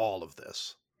all of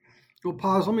this? Well,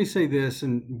 pause. Let me say this,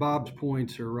 and Bob's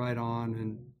points are right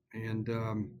on, and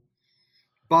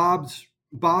Bob's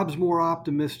Bob's more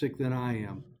optimistic than I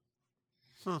am.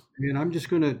 Huh. And I'm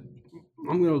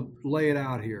gonna lay it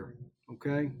out here.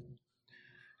 Okay.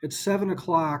 It's 7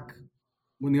 o'clock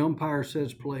when the umpire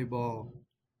says play ball.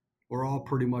 We're all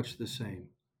pretty much the same.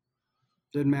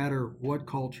 Doesn't matter what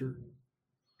culture,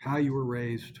 how you were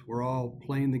raised. We're all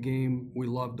playing the game we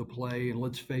love to play. And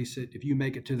let's face it, if you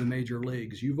make it to the major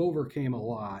leagues, you've overcame a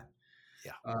lot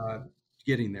Yeah.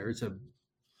 getting there. It's a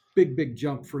big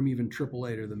jump from even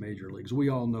AAA to the major leagues. We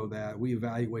all know that. We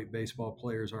evaluate baseball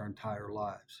players our entire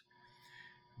lives,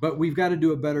 but we've got to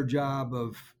do a better job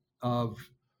of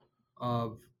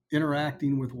of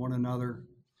interacting with one another.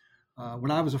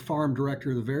 When I was a farm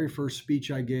director, the very first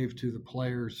speech I gave to the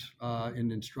players in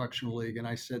the instructional league, and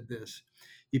I said this: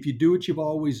 if you do what you've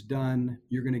always done,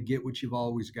 you're going to get what you've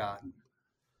always gotten.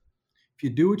 If you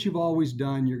do what you've always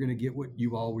done, you're going to get what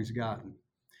you've always gotten.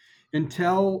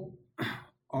 Until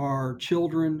our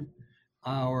children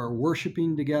are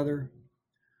worshiping together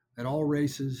at all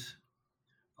races,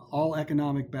 all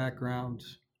economic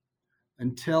backgrounds,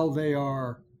 until they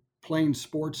are playing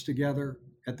sports together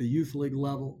at the youth league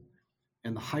level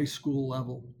and the high school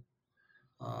level,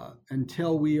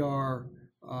 until we are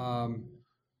um,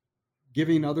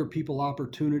 giving other people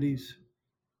opportunities,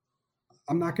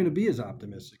 I'm not going to be as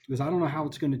optimistic because I don't know how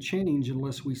it's going to change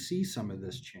unless we see some of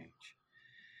this change.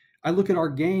 I look at our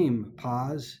game,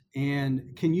 Paz,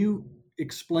 and can you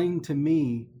explain to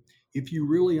me, if you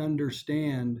really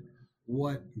understand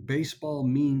what baseball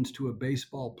means to a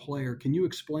baseball player, can you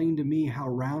explain to me how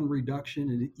round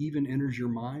reduction even enters your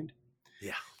mind?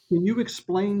 Yeah. Can you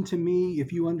explain to me,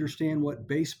 if you understand what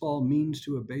baseball means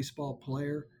to a baseball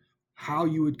player, how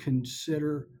you would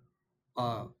consider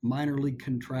minor league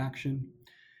contraction?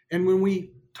 And when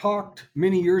we talked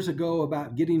many years ago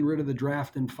about getting rid of the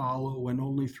draft and follow, when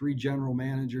only 3 general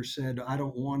managers said, I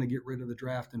don't want to get rid of the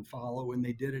draft and follow, and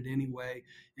they did it anyway.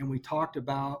 And we talked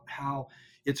about how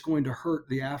it's going to hurt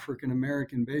the African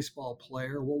American baseball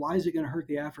player. Well, why is it going to hurt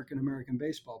the African American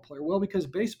baseball player? Well, because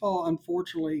baseball,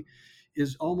 unfortunately,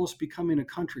 is almost becoming a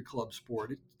country club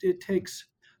sport. It takes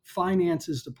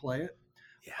finances to play it.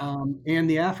 Yeah. And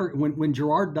the effort when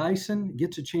Gerard Dyson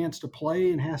gets a chance to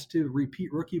play and has to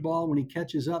repeat rookie ball, when he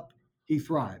catches up, he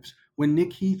thrives. When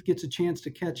Nick Heath gets a chance to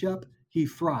catch up, he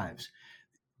thrives.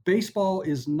 Baseball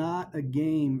is not a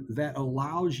game that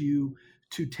allows you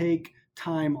to take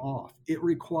time off. It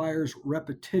requires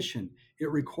repetition.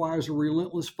 It requires a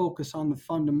relentless focus on the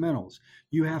fundamentals.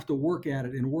 You have to work at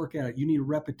it and work at it. You need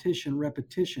repetition,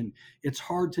 repetition. It's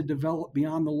hard to develop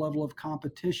beyond the level of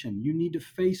competition. You need to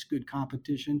face good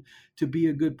competition to be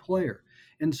a good player.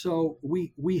 And so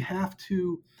we have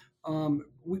to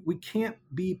we can't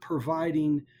be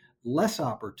providing less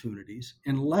opportunities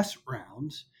and less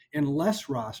rounds and less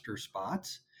roster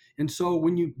spots. And so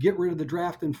when you get rid of the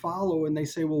draft and follow, and they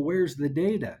say, well, where's the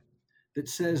data that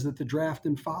says that the draft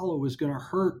and follow is going to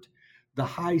hurt the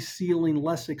high ceiling,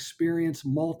 less experienced,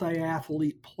 multi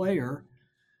athlete player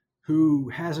who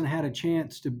hasn't had a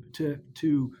chance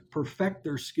to perfect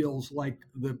their skills like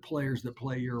the players that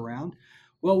play year round?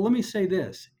 Well, let me say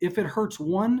this: if it hurts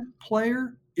one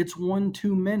player, it's one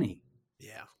too many.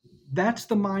 Yeah. That's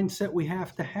the mindset we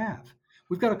have to have.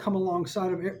 We've got to come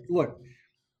alongside of it. Look,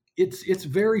 it's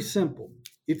very simple.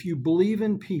 If you believe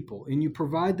in people and you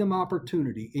provide them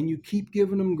opportunity and you keep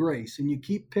giving them grace and you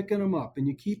keep picking them up and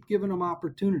you keep giving them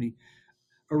opportunity,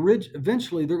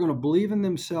 eventually they're going to believe in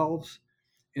themselves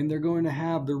and they're going to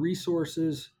have the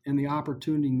resources and the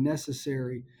opportunity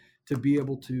necessary to be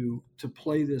able to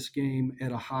play this game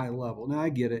at a high level. Now I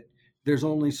get it. There's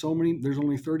only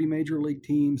 30 major league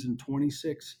teams and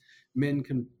 26 men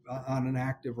on an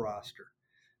active roster.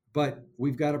 But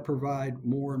we've got to provide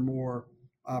more and more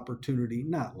opportunity,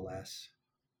 not less.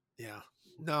 Yeah.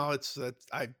 No, it's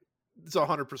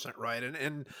 100% right.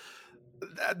 And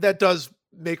that does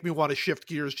make me want to shift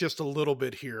gears just a little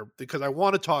bit here because I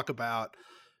want to talk about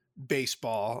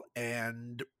baseball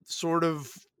and sort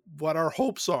of what our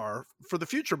hopes are for the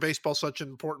future. Baseball is such an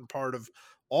important part of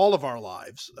all of our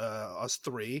lives, us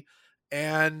three.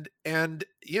 And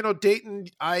Dayton,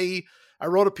 I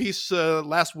wrote a piece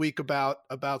last week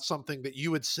about something that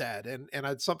you had said, and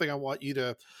it's something I want you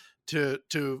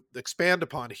to expand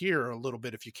upon here a little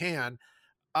bit if you can.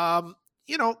 Um,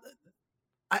 you know,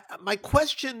 my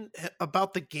question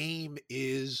about the game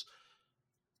is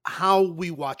how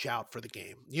we watch out for the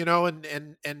game,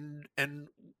 and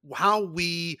how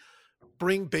we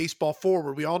bring baseball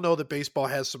forward. We all know that baseball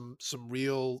has some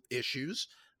real issues.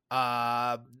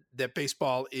 That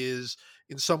baseball is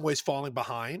in some ways falling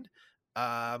behind.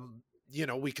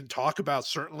 We can talk about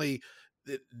certainly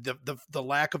the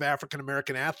lack of African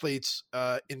American athletes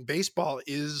in baseball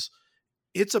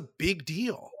it's a big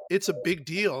deal. It's a big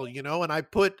deal, and I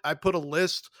put a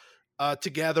list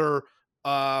together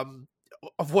um,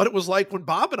 of what it was like when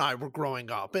Bob and I were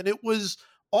growing up, and it was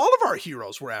all of our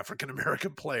heroes were African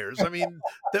American players. I mean,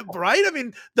 right? I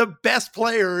mean, the best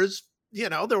players.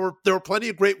 There were plenty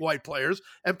of great white players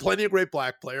and plenty of great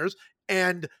black players,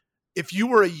 and if you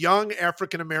were a young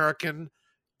African American,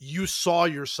 you saw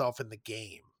yourself in the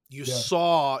game. You Yeah.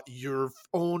 saw your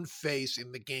own face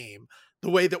in the game, the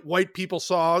way that white people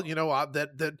saw,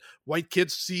 that white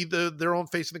kids see their own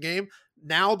face in the game.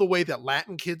 Now, the way that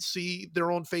Latin kids see their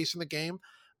own face in the game,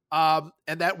 and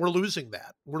that we're losing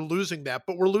that. We're losing that,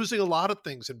 but we're losing a lot of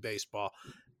things in baseball.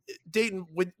 Dayton,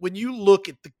 when you look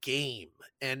at the game,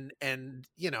 and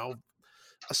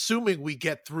assuming we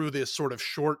get through this sort of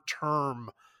short term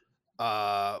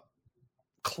uh,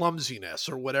 clumsiness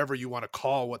or whatever you want to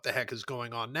call what the heck is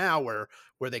going on now, where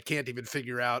they can't even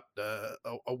figure out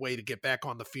a way to get back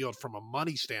on the field from a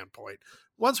money standpoint.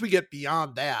 Once we get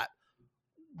beyond that,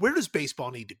 where does baseball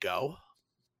need to go?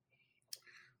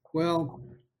 Well,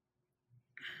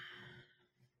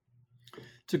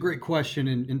 it's a great question,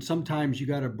 and sometimes you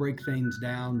got to break things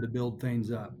down to build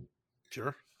things up,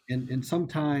 Sure. and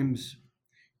sometimes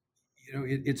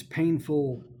it's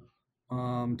painful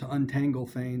to untangle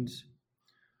things.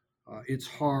 It's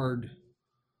hard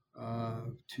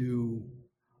to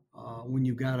when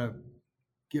you've got to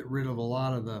get rid of a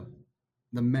lot of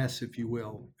the mess, if you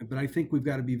will. But I think we've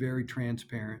got to be very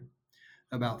transparent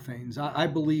about things. I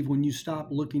believe when you stop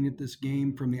looking at this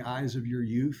game from the eyes of your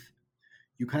youth,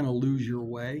 you kind of lose your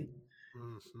way.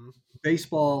 Mm-hmm.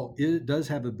 Baseball does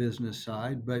have a business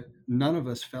side, but none of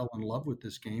us fell in love with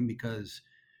this game because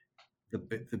the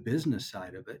business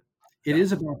side of it. It Yeah.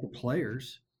 is about the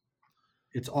players.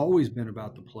 It's always been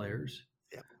about the players.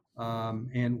 Yeah.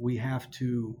 And we have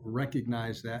to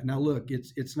recognize that. Now, look,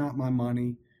 it's not my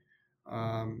money.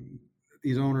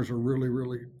 These owners are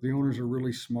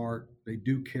really smart. They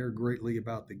do care greatly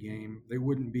about the game. They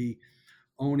wouldn't be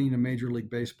owning a Major League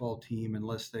Baseball team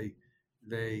unless they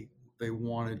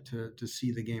wanted to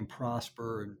see the game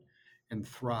prosper and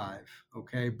thrive.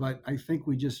 Okay, but I think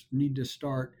we just need to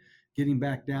start getting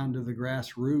back down to the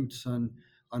grassroots on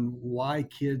why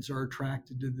kids are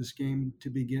attracted to this game to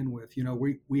begin with.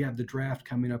 We have the draft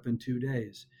coming up in 2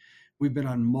 days. We've been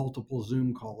on multiple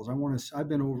Zoom calls. I've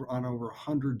been on over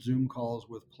 100 Zoom calls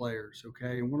with players.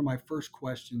 Okay, and one of my first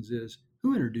questions is,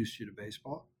 who introduced you to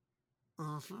baseball?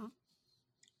 Mm-hmm.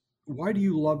 Why do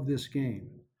you love this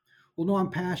game? Well, no, I'm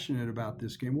passionate about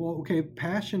this game. Well, okay,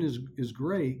 passion is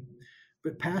great,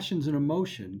 but passion's an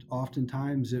emotion.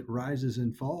 Oftentimes it rises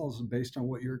and falls based on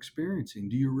what you're experiencing.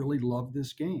 Do you really love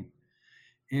this game?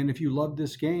 And if you love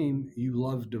this game, you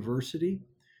love diversity,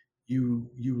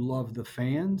 you love the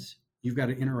fans, you've got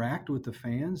to interact with the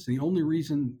fans. The only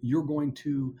reason you're going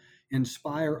to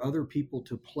inspire other people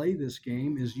to play this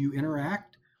game is you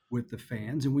interact with the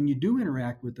fans. And when you do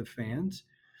interact with the fans,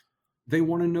 they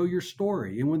want to know your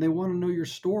story. And when they want to know your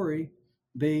story,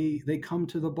 they come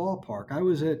to the ballpark. I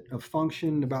was at a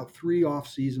function about 3 off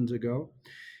seasons ago,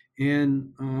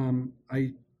 and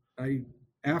I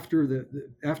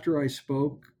after I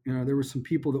spoke, there were some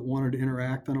people that wanted to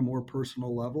interact on a more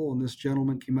personal level, and this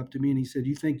gentleman came up to me and he said,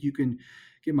 "You think you can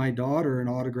get my daughter an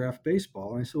autographed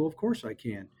baseball?" And I said, "Well, of course I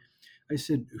can." I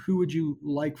said, "Who would you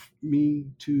like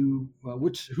me to?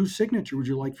 Whose signature would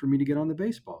you like for me to get on the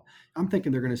baseball?" I'm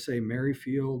thinking they're going to say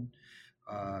Merrifield,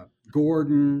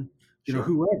 Gordon, Sure.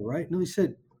 whoever, right? No, he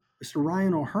said, "Mr.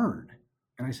 Ryan O'Hearn."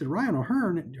 And I said, "Ryan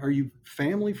O'Hearn? Are you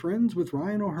family friends with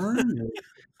Ryan O'Hearn?"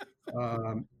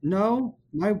 No,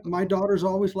 my daughter's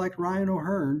always liked Ryan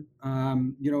O'Hearn.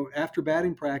 After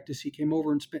batting practice, he came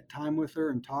over and spent time with her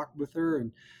and talked with her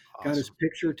and got his Awesome.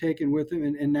 picture taken with him.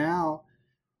 And now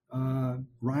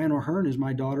Ryan O'Hearn is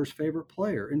my daughter's favorite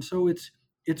player. And so it's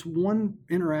one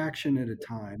interaction at a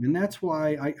time. And that's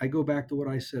why I go back to what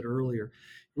I said earlier.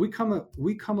 We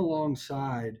come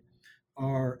alongside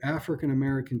our African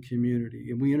American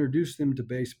community and we introduce them to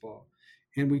baseball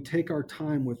and we take our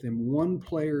time with them one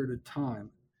player at a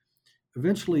time.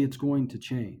 Eventually it's going to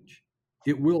change.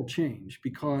 It will change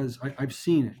because I've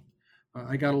seen it.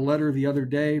 I got a letter the other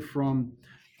day from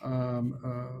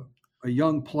a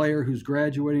young player who's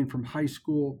graduating from high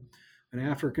school, an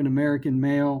African American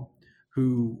male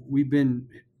who we've been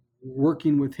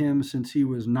working with him since he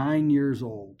was 9 years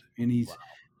old, and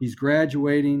he's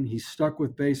graduating. He's stuck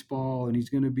with baseball, and he's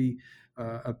going to be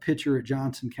a pitcher at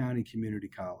Johnson County Community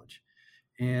College.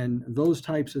 And those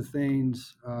types of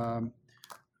things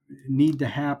need to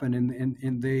happen,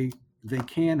 and they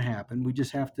can happen. We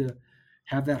just have to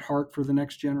have that heart for the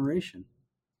next generation.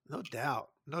 No doubt.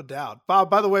 No doubt. Bob,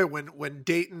 by the way, when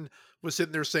Dayton was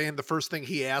sitting there saying the first thing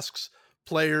he asks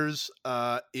players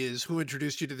is who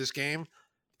introduced you to this game,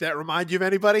 that remind you of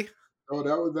anybody? Oh,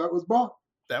 that was Buck.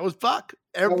 That was Buck.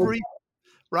 That was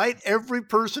Every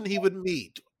person he would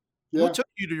meet. Who yeah. took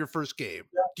you to your first game?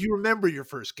 Do you remember your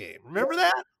first game? Yeah. Remember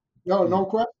that? No, no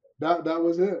question. That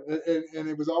was it, and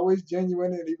it was always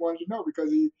genuine, and he wanted to know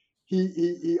because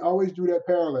he always drew that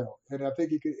parallel, and I think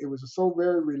he could. It was so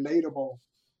very relatable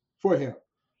for him,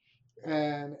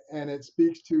 and it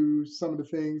speaks to some of the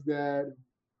things that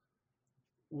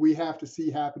we have to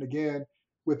see happen again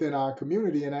within our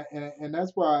community, and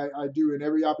that's why I do in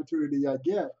every opportunity I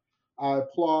get. I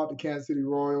applaud the Kansas City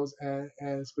Royals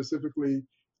and specifically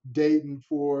Dayton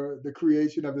for the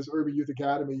creation of this Urban Youth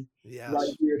Academy right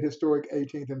Yes. here at historic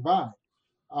 18th and Vine.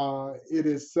 It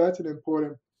is such an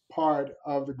important part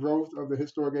of the growth of the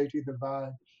historic 18th and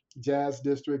Vine Jazz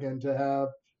District, and to have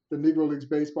the Negro Leagues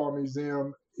Baseball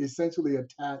Museum essentially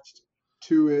attached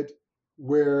to it,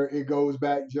 where it goes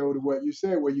back, Joe, to what you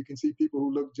said, where you can see people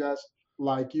who look just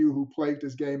like you who played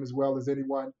this game as well as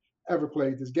anyone ever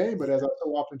played this game. But as I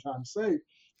so oftentimes say,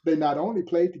 they not only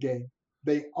played the game,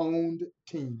 they owned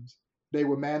teams. They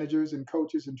were managers and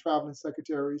coaches and traveling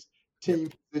secretaries, Yep.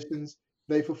 team physicians.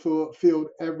 They fulfilled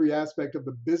every aspect of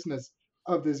the business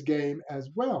of this game as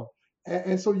well.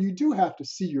 And so you do have to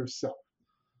see yourself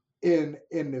in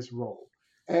this role.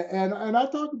 And I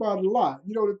talk about it a lot.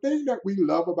 You know, the thing that we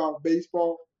love about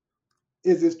baseball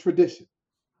is its tradition.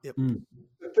 Yep. Mm.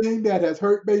 The thing that has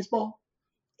hurt baseball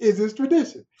is its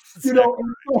tradition. You Exactly. know,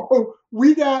 and so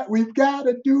we've got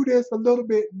to do this a little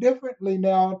bit differently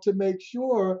now to make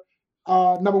sure,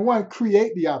 number one,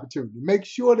 create the opportunity, make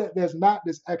sure that there's not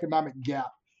this economic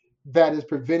gap that is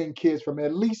preventing kids from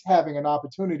at least having an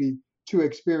opportunity to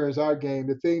experience our game.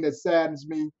 The thing that saddens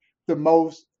me the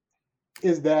most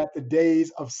is that the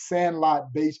days of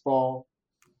sandlot baseball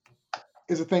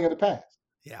is a thing of the past.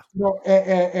 Yeah. You know,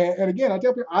 and again, I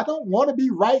tell people I don't want to be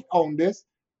right on this,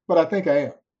 but I think I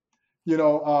am. You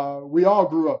know, we all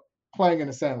grew up playing in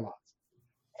the sandlots,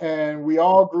 and we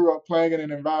all grew up playing in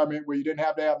an environment where you didn't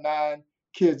have to have 9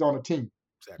 kids on a team.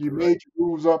 You Exactly right. made your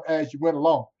rules up as you went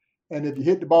along, and if you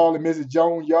hit the ball in Mrs.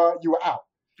 Jones' yard, you were out.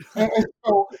 And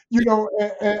so, you know,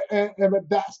 but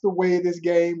that's the way this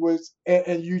game was,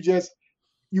 and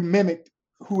you mimicked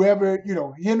whoever, you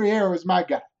know, Henry Aaron was my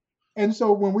guy. And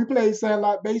so when we played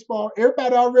sandlot baseball,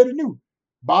 everybody already knew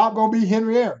Bob gonna be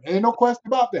Henry Aaron. Ain't no question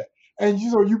about that. And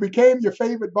you became your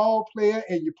favorite ball player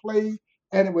and you played,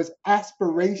 and it was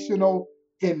aspirational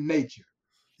in nature.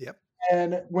 Yep.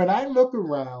 And when I look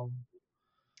around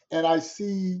and I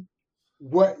see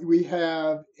what we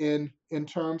have in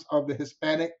terms of the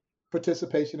Hispanic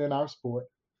participation in our sport,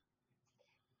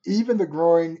 even the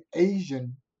growing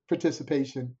Asian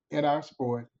participation in our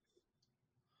sport,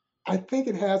 I think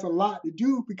it has a lot to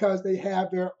do because they have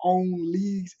their own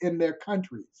leagues in their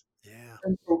countries. Yeah.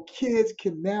 And so kids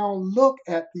can now look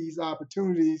at these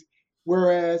opportunities,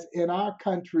 whereas in our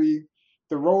country,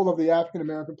 the role of the African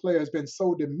American player has been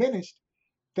so diminished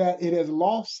that it has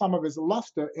lost some of its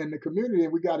luster in the community,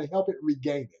 and we got to help it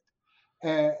regain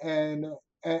it.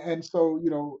 And so, you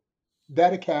know,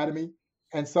 that academy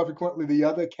and subsequently the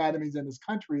other academies in this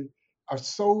country are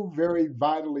so very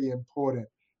vitally important.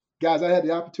 Guys, I had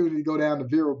the opportunity to go down to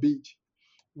Vero Beach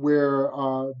where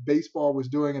baseball was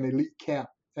doing an elite camp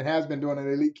and has been doing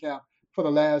an elite camp for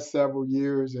the last several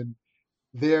years. And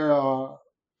they're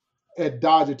at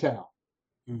Dodgertown.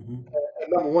 Mm-hmm. And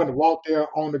number one, to walk there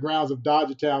on the grounds of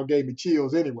Dodgertown gave me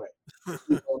chills anyway. You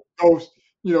know, ghost,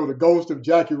 the ghost of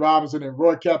Jackie Robinson and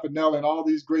Roy Campanella and all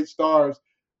these great stars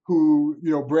who,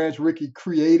 Branch Rickey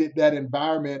created that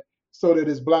environment so that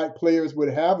his black players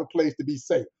would have a place to be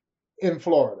safe in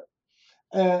Florida.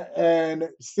 And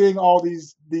seeing all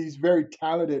these very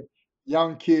talented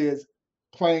young kids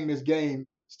playing this game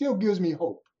still gives me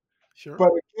hope. Sure.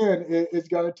 But again, it's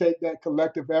going to take that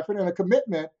collective effort and a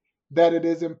commitment that it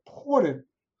is important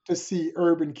to see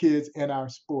urban kids in our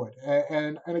sport.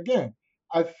 And again,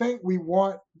 I think we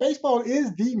want baseball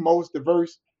is the most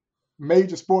diverse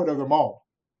major sport of them all.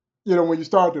 When you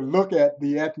start to look at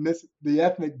the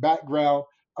ethnic background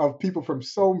of people from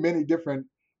so many different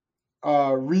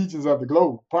regions of the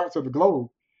globe, parts of the globe,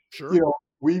 you Sure. know,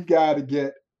 we've got to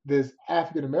get this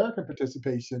African American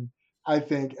participation, I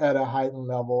think, at a heightened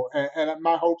level. And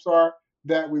my hopes are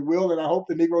that we will, and I hope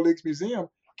the Negro Leagues Museum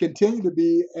continue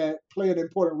to play an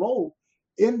important role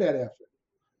in that effort.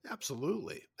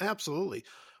 Absolutely. Absolutely.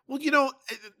 Well,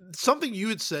 something you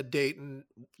had said, Dayton,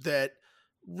 that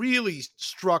really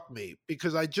struck me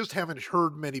because I just haven't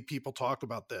heard many people talk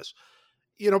about this.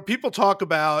 People talk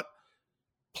about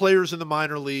players in the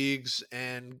minor leagues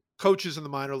and coaches in the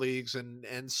minor leagues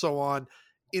and so on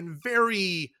in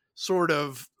very sort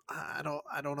of, I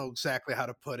don't know exactly how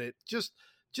to put it, just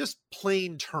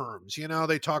plain terms.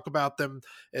 They talk about them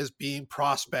as being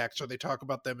prospects, or they talk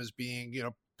about them as being,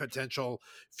 potential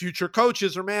future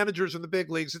coaches or managers in the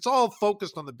big leagues. It's all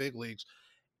focused on the big leagues.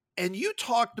 And you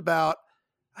talked about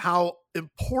how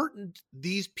important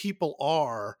these people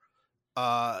are,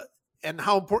 uh, and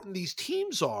how important these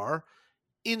teams are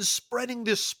in spreading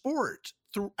this sport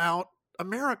throughout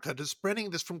America, to spreading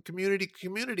this from community to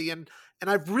community. And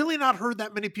I've really not heard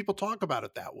that many people talk about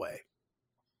it that way.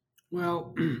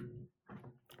 Well,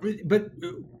 but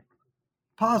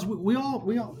pause. We all,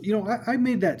 I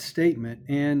made that statement,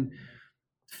 and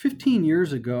 15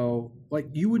 years ago, like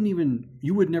you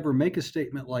would never make a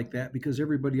statement like that because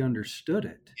everybody understood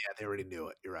it. Yeah, they already knew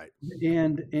it. You're right.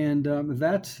 And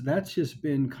that's just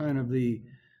been kind of the,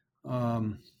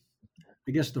 um,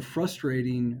 I guess, the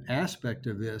frustrating aspect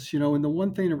of this, and the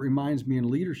one thing that reminds me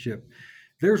in leadership,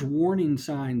 there's warning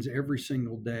signs every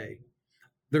single day.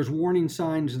 There's warning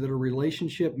signs that a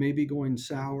relationship may be going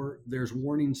sour. There's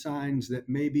warning signs that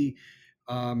maybe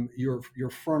your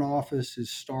front office is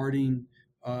starting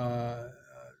uh,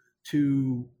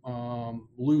 to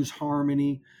lose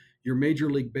harmony. Your Major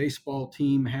League Baseball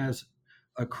team has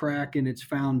a crack in its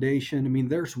foundation. I mean,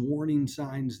 there's warning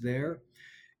signs there,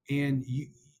 and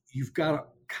you've got to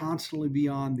constantly be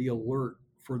on the alert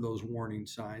for those warning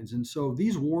signs. And so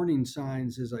these warning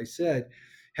signs, as I said,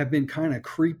 have been kind of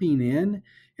creeping in.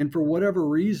 And for whatever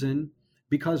reason,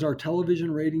 because our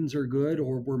television ratings are good,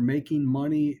 or we're making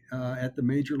money at the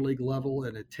major league level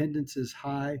and attendance is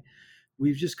high,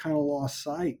 we've just kind of lost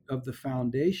sight of the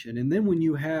foundation. And then when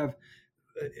you have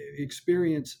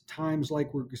experience times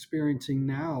like we're experiencing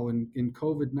now in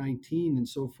COVID-19 and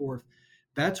so forth,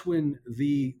 that's when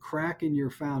the crack in your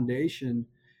foundation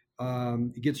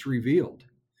gets revealed.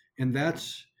 And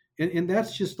that's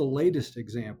just the latest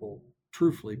example,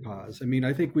 truthfully, Paz. I mean,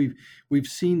 I think we've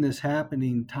seen this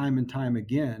happening time and time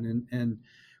again. And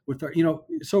with our,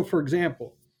 so for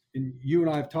example, and you and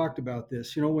I have talked about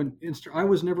this, I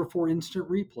was never for instant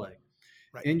replay.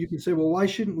 Right. And you can say, well, why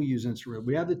shouldn't we use instant replay?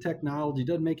 We have the technology, it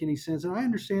doesn't make any sense. And I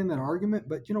understand that argument,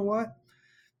 but you know what?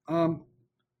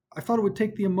 I thought it would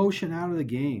take the emotion out of the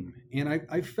game. And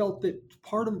I felt that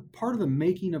part of the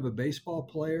making of a baseball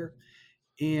player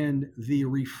and the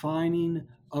refining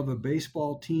of a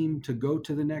baseball team to go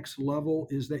to the next level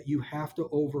is that you have to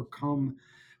overcome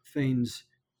things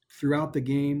throughout the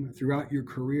game, throughout your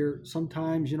career.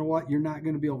 Sometimes, you know what, you're not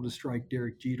going to be able to strike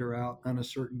Derek Jeter out on a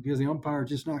certain, because the umpire is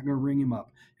just not going to ring him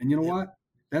up. And you know what?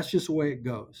 That's just the way it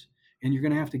goes. And you're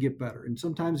going to have to get better. And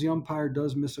sometimes the umpire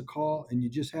does miss a call, and you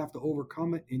just have to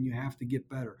overcome it, and you have to get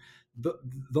better.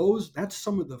 That's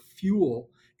some of the fuel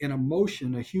and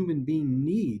emotion a human being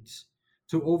needs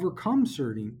to overcome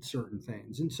certain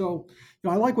things. And so,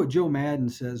 I like what Joe Madden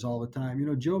says all the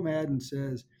time. Joe Madden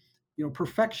says,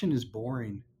 perfection is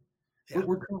boring. Yeah.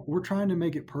 We're trying to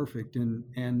make it perfect.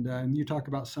 And you talk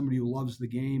about somebody who loves the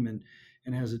game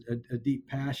and has a deep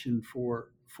passion for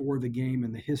the game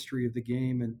and the history of the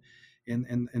game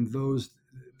and those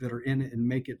that are in it and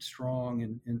make it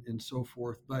strong and so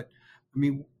forth. But I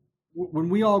mean, when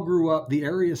we all grew up, the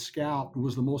area scout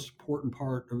was the most important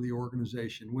part of the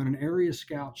organization. When an area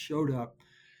scout showed up,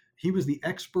 he was the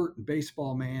expert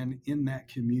baseball man in that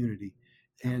community.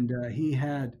 And he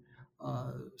had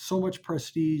so much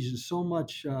prestige and so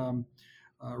much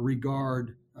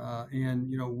regard.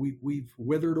 And, we've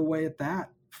withered away at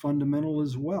that fundamental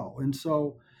as well. And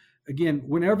so, again,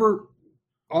 whenever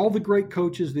all the great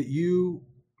coaches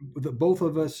that both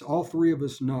of us, all three of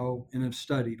us know and have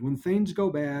studied, when things go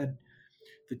bad,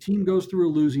 the team goes through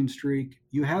a losing streak,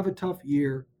 you have a tough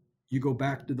year, you go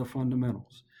back to the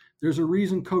fundamentals. There's a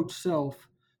reason Coach Self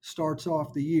starts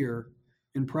off the year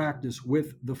in practice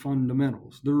with the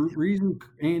fundamentals. The reason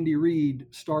Andy Reid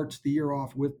starts the year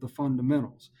off with the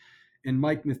fundamentals, and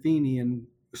Mike Matheny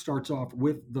starts off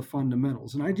with the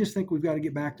fundamentals. And I just think we've got to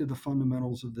get back to the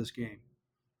fundamentals of this game.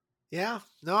 Yeah,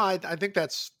 no, I think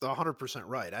that's 100%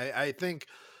 right. I think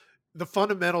the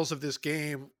fundamentals of this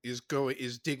game is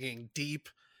digging deep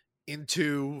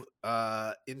into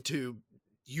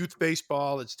youth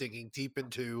baseball. It's digging deep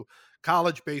into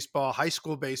college baseball, high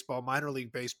school baseball, minor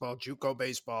league baseball, JUCO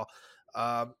baseball.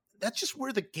 That's just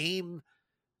where the game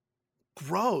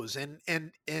grows, and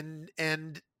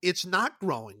it's not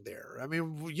growing there. I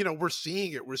mean, we're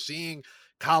seeing it. We're seeing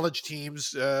college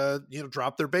teams,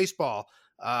 drop their baseball.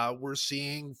 We're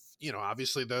seeing,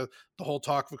 obviously the whole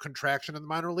talk of a contraction in the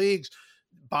minor leagues.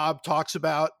 Bob talks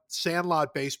about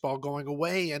sandlot baseball going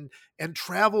away, and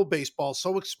travel baseball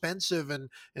so expensive, and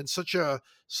such a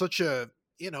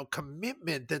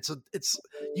commitment. It's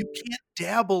you can't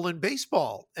dabble in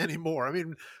baseball anymore. I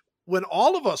mean, when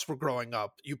all of us were growing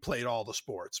up, you played all the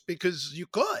sports because you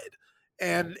could.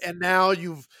 Right. And now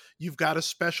you've got to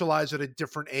specialize at a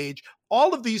different age.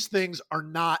 All of these things are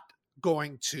not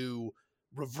going to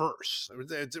reverse.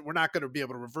 We're not going to be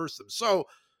able to reverse them. So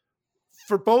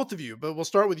for both of you, but we'll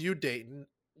start with you, Dayton.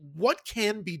 What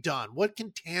can be done? What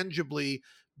can tangibly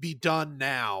be done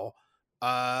now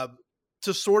uh,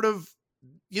 to sort of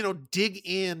dig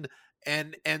in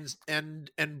and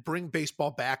bring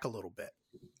baseball back a little bit?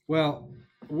 Well,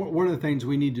 one of the things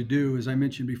we need to do, as I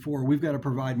mentioned before, we've got to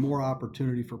provide more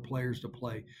opportunity for players to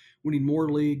play. We need more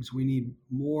leagues. We need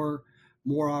more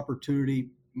opportunity,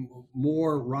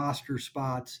 more roster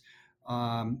spots.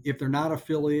 If they're not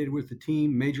affiliated with the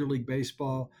team, Major League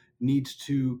Baseball needs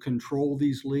to control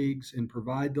these leagues and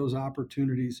provide those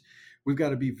opportunities. We've got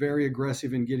to be very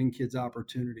aggressive in getting kids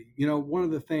opportunity. One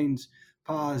of the things,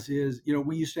 Paz, is,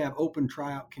 we used to have open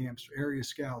tryout camps. Area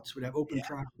scouts would have open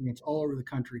tryout camps all over the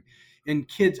country. And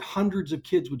hundreds of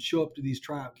kids would show up to these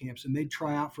tryout camps, and they'd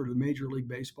try out for the Major League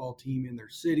Baseball team in their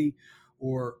city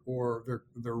or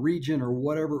their region or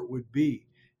whatever it would be.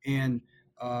 And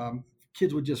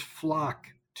kids would just flock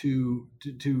to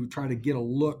try to get a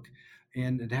look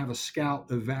and have a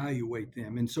scout evaluate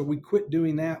them. And so we quit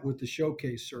doing that with the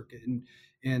showcase circuit.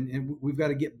 And we've got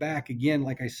to get back again,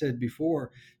 like I said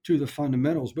before, to the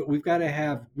fundamentals. But we got to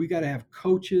have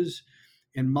coaches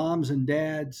and moms and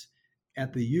dads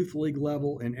at the youth league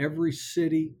level in every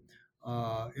city,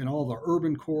 in all the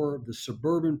urban core, the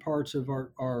suburban parts of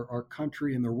our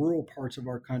country, and the rural parts of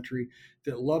our country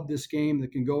that love this game,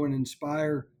 that can go and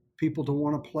inspire people to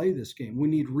want to play this game. We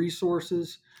need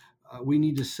resources. We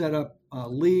need to set up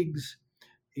leagues,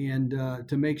 and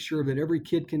to make sure that every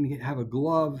kid can have a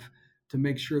glove, to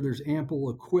make sure there's ample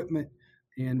equipment.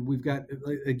 And we've got,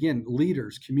 again,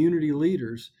 leaders, community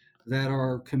leaders that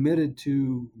are committed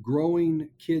to growing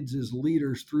kids as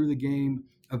leaders through the game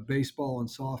of baseball and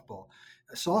softball.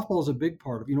 Softball is a big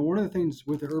part of, one of the things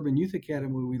with the Urban Youth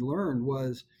Academy we learned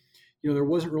was, there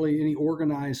wasn't really any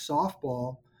organized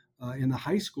softball in the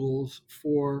high schools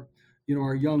for,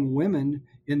 our young women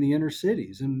in the inner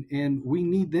cities. And we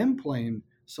need them playing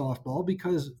softball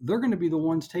because they're going to be the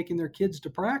ones taking their kids to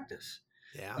practice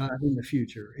in the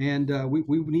future. And we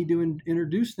need to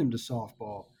introduce them to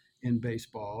softball and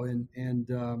baseball.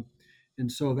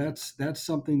 And so that's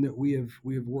something that we have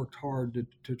worked hard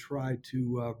to try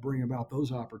to bring about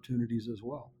those opportunities as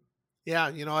well.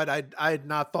 Yeah, I had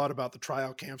not thought about the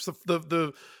tryout camps.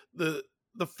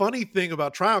 The funny thing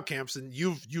about tryout camps, and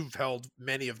you've held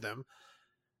many of them,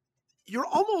 you're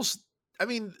almost, I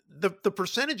mean, the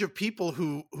percentage of people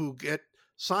who get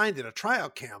signed in a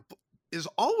tryout camp has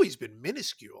always been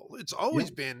minuscule. It's always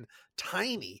been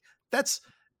tiny. That's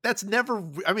never,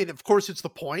 I mean, of course it's the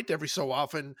point. Every so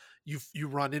often you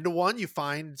run into one, you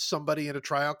find somebody in a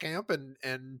tryout camp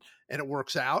and it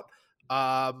works out.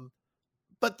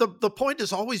 But the point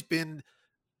has always been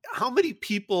how many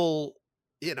people,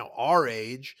 our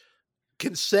age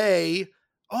can say,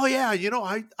 oh yeah,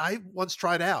 I once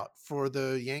tried out for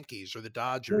the Yankees or the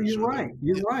Dodgers. Well, you're right.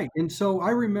 You're right. And so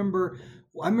I remember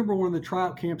one of the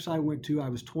tryout camps I went to. I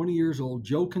was 20 years old.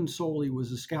 Joe Consoli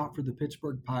was a scout for the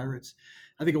Pittsburgh Pirates.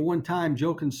 I think at one time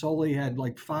Joe Consoli had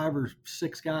like 5 or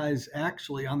 6 guys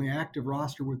actually on the active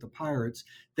roster with the Pirates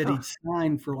that he'd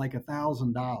signed for like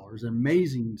 $1,000.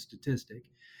 Amazing statistic.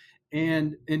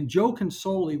 And Joe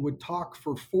Consoli would talk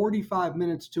for 45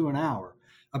 minutes to an hour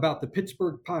about the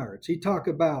Pittsburgh Pirates. He'd talk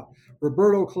about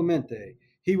Roberto Clemente.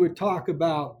 He would talk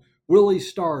about Willie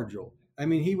Stargell. I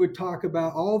mean, he would talk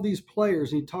about all these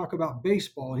players, and he'd talk about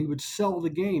baseball, and he would sell the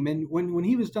game. And when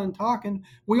he was done talking,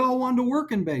 we all wanted to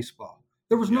work in baseball.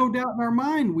 There was no doubt in our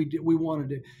mind we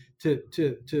wanted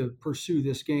to pursue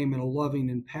this game in a loving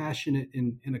and passionate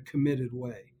and in a committed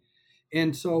way.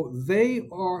 And so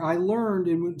I learned,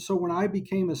 and so when I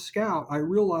became a scout, I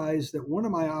realized that one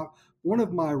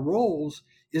of my roles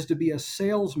is to be a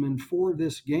salesman for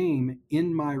this game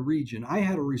in my region. I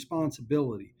had a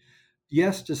responsibility,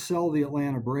 yes, to sell the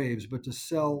Atlanta Braves, but to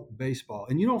sell baseball.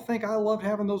 And you don't think I loved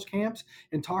having those camps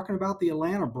and talking about the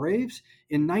Atlanta Braves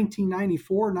in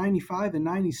 1994, 95, and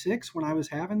 96 when I was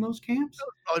having those camps? That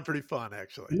was probably pretty fun,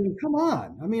 actually. I mean, come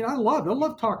on. I mean, I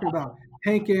love talking about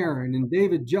Hank Aaron and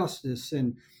David Justice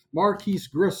and Marquise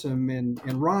Grissom and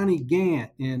Ronnie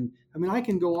Gant. And I mean, I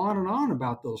can go on and on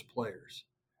about those players.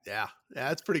 Yeah,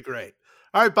 that's pretty great.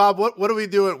 All right, Bob, what are we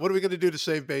doing? What are we going to do to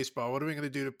save baseball? What are we going to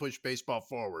do to push baseball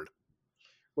forward?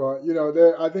 Well,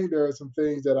 I think there are some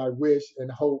things that I wish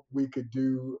and hope we could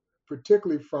do,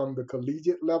 particularly from the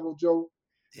collegiate level, Joe.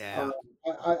 Uh,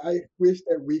 Yeah, I wish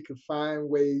that we could find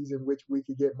ways in which we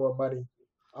could get more money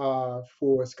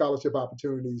for scholarship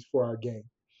opportunities for our game.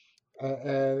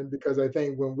 And because I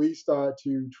think when we start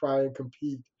to try and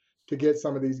compete to get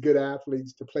some of these good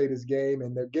athletes to play this game,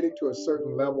 and they're getting to a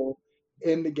certain level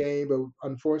in the game, but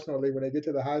unfortunately, when they get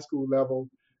to the high school level,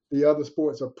 the other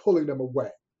sports are pulling them away.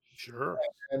 sure.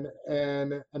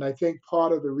 And I think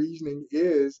part of the reasoning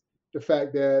is the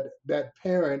fact that that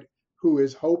parent who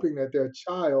is hoping that their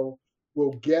child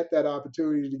will get that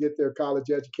opportunity to get their college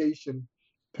education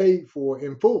paid for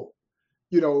in full,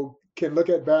 can look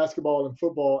at basketball and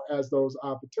football as those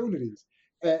opportunities.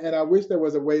 And I wish there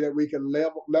was a way that we could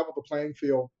level the playing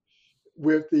field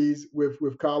with these with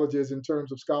colleges in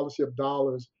terms of scholarship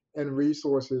dollars and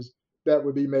resources that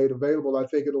would be made available. I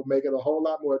think it'll make it a whole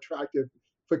lot more attractive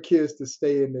for kids to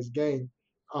stay in this game.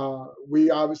 We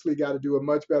obviously got to do a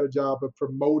much better job of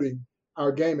promoting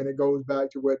our game, and it goes back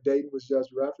to what Dayton was just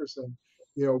referencing.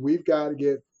 We've got to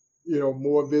get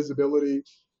more visibility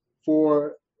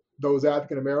for those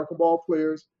African American ball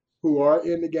players who are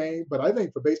in the game, but I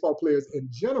think for baseball players in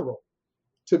general,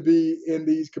 to be in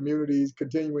these communities,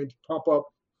 continuing to pump up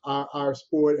our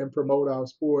sport and promote our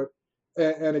sport.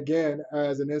 And again,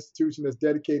 as an institution that's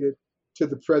dedicated to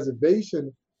the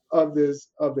preservation of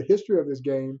the history of this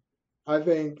game, I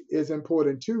think it's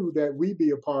important too that we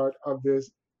be a part of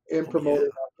this in Oh yeah,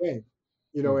 promoting our game,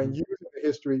 Mhm. and using the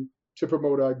history to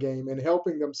promote our game and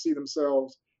helping them see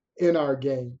themselves in our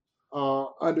game,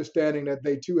 understanding that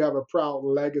they too have a proud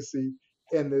legacy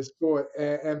in this sport.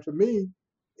 And for me,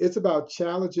 it's about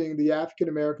challenging the African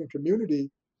American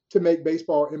community to make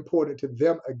baseball important to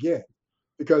them again.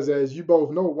 Because as you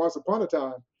both know, once upon a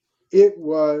time, it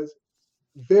was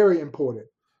very important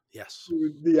yes,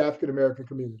 to the African American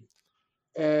community.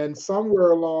 And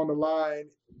somewhere along the line,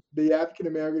 the African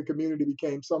American community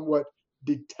became somewhat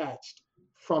detached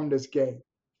from this game.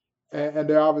 And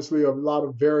there are obviously a lot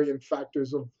of varying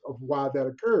factors of why that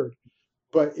occurred.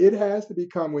 But it has to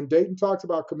become, when Dayton talks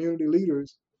about community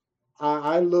leaders,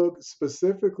 I look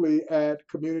specifically at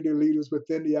community leaders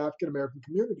within the African American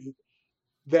community,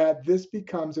 that this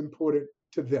becomes important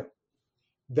to them,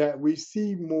 that we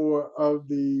see more of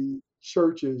the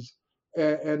churches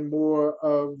and more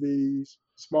of the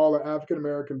smaller African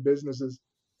American businesses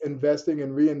investing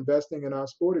and reinvesting in our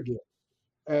sport again.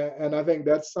 And I think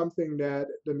that's something that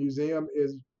the museum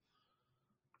is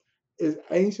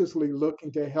anxiously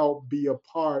looking to help be a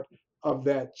part of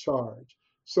that charge.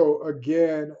 So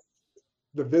again,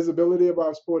 the visibility of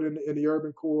our sport in the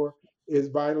urban core is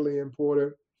vitally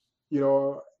important. You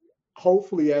know,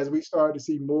 hopefully, as we start to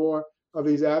see more of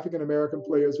these African American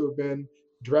players who have been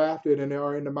drafted and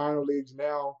are in the minor leagues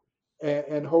now,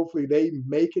 and hopefully they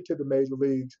make it to the major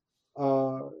leagues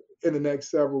uh, in the next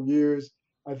several years,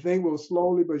 I think we'll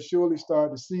slowly but surely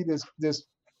start to see this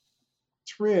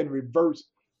trend reverse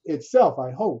itself,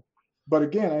 I hope. But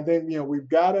again, I think we've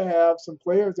got to have some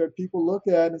players that people look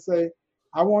at and say,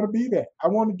 I want to be that. I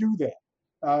want to do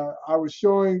that. I was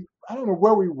showing, I don't know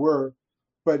where we were,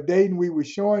 but Dayton, we were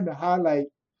showing the highlight,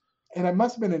 and it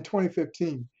must have been in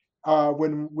 2015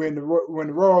 when the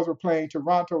Royals were playing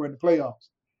Toronto in the playoffs,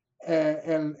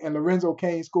 and Lorenzo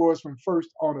Kane scores from first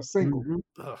on a single. Mhm.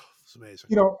 oh, it's amazing.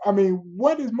 I mean,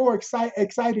 what is more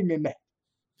exciting than that?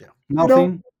 Yeah, You know,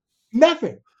 Nothing.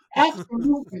 Nothing.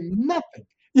 Absolutely nothing.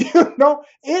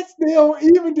 It's still,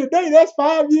 even today, that's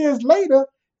 5 years later,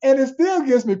 and it still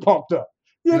gets me pumped up.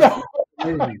 You Yep. know,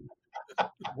 Amazing.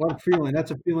 What a feeling.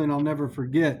 That's a feeling I'll never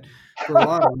forget for a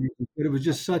lot of reasons. But it was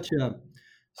just such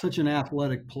an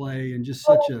athletic play and just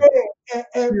such oh a man.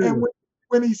 And pure.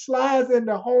 when he slides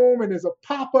into home and there's a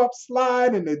pop-up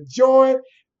slide and the joy,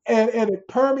 and it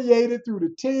permeated through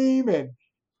the team, and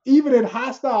even in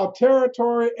hostile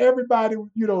territory, everybody,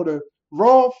 the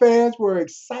Raw fans were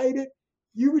excited.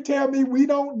 You would tell me we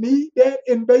don't need that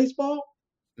in baseball?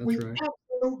 That's We right.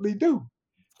 absolutely do.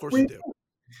 of course We you do.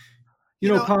 You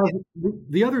know, Paz,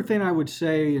 the other thing I would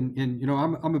say, and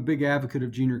I'm a big advocate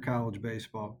of junior college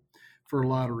baseball for a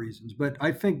lot of reasons, but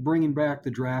I think bringing back the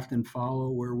draft and follow,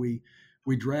 where we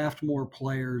draft more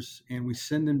players and we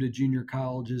send them to junior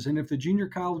colleges, and if the junior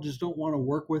colleges don't want to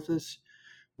work with us,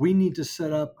 we need to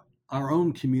set up our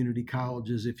own community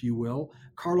colleges, if you will.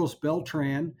 Carlos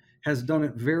Beltran has done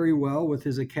it very well with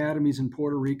his academies in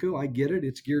Puerto Rico. I get it;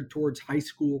 it's geared towards high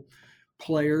school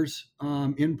players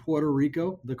in Puerto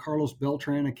Rico, the Carlos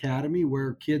Beltran Academy,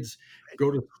 where kids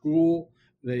go to school.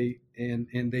 They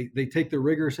take the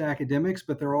rigorous academics,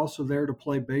 but they're also there to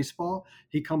play baseball.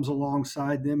 He comes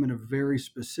alongside them in a very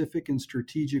specific and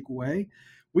strategic way.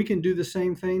 we can do the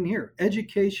same thing here.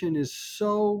 Education is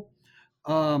so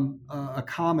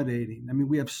accommodating. I mean,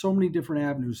 we have so many different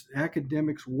avenues.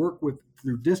 Academics work with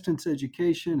through distance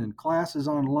education and classes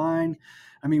online.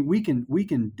 I mean, we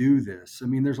can do this. I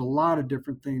mean, there's a lot of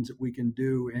different things that we can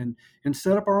do, and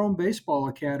set up our own baseball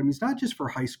academies, not just for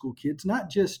high school kids, not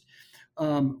just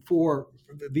for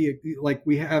the like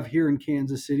we have here in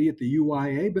Kansas City at the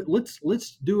UIA, but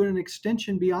let's do an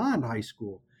extension beyond high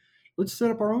school. Let's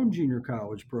set up our own junior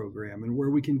college program, and where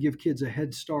we can give kids a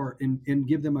head start and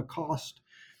give them a cost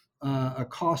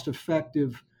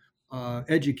effective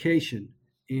education,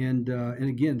 and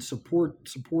again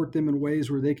support them in ways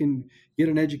where they can get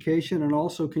an education and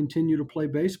also continue to play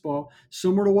baseball,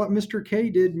 similar to what Mr. K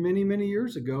did many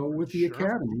years ago with the Sure.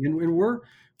 academy, and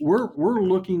we're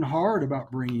looking hard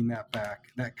about bringing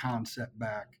that concept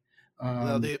back.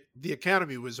 Well, um, the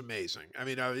academy was amazing. I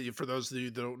mean, for those of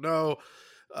you that don't know,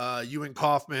 Ewan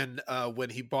Kaufman, when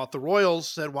he bought the Royals,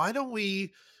 said, "Why don't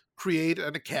we create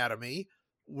an academy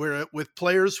where with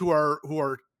players who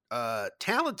are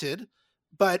talented,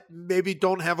 but maybe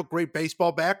don't have a great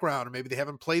baseball background, or maybe they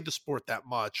haven't played the sport that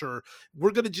much, or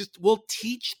we'll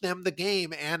teach them the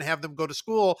game and have them go to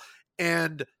school."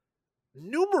 And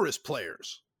numerous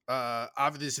players.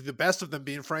 Obviously, the best of them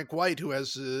being Frank White,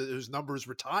 whose number is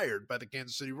retired by the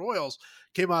Kansas City Royals,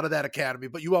 came out of that academy.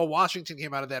 But UL Washington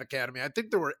came out of that academy. I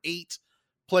think there were 8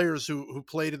 players who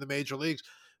played in the major leagues.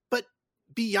 But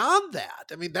beyond that,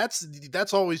 I mean,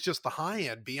 that's always just the high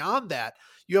end. Beyond that,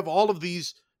 you have all of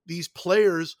these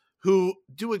players who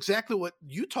do exactly what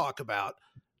you talk about,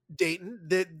 Dayton,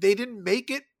 that they didn't make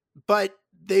it, but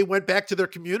they went back to their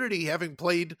community having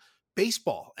played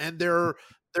baseball, and they're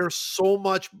so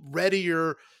much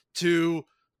readier to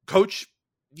coach,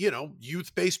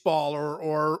 youth baseball,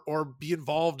 or be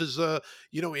involved as a,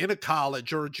 in a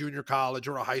college or a junior college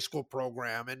or a high school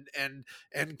program,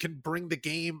 and can bring the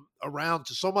game around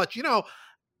to so much.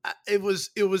 It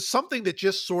was something that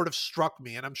just sort of struck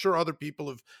me, and I'm sure other people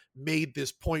have made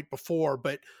this point before,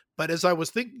 but as I was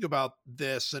thinking about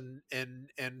this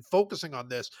and focusing on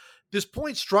this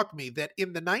point struck me that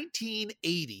in the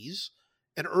 1980s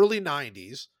and early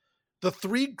 90s, the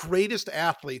 3 greatest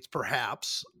athletes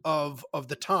perhaps of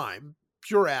the time,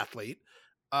 pure athlete,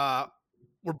 uh,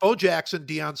 were Bo Jackson,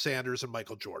 Deion Sanders, and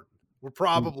Michael Jordan. Were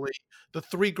probably the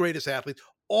 3 greatest athletes.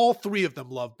 All 3 of them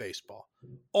loved baseball.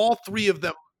 All 3 of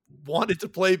them wanted to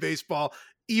play baseball,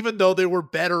 even though they were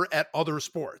better at other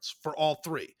sports, for all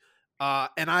 3.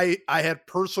 And I had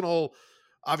personal,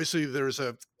 obviously there's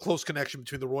a close connection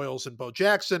between the Royals and Bo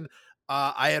Jackson.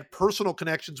 I had personal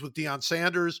connections with Deion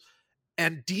Sanders,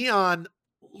 and Deion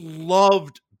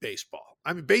loved baseball.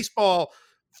 I mean, baseball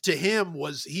to him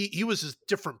was, he was a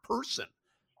different person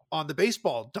on the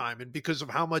baseball diamond because of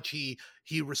how much he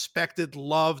respected,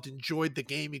 loved, enjoyed the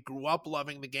game. He grew up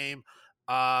loving the game,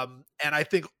 and I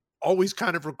think always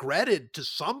kind of regretted to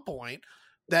some point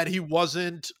that he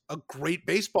wasn't a great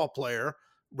baseball player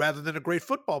rather than a great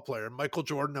football player. Michael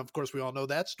Jordan, of course, we all know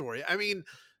that story. I mean,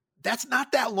 that's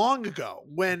not that long ago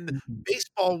when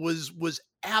baseball was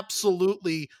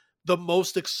absolutely the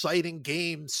most exciting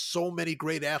game so many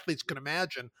great athletes can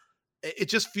imagine. It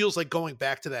just feels like going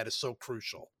back to that is so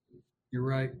crucial. You're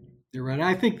right. You're right.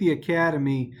 I think the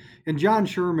academy, and John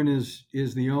Sherman is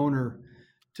the owner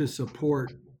to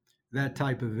support that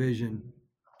type of vision,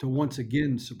 to once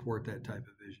again support that type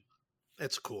of vision.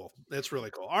 It's cool. It's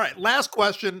really cool. All right, last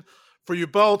question for you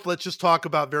both. Let's just talk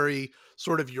about very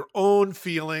sort of your own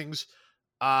feelings.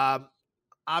 Um,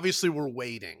 Obviously, we're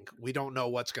waiting. We don't know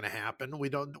what's going to happen. We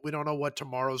don't know what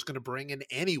tomorrow's going to bring in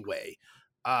any way.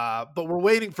 But we're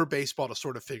waiting for baseball to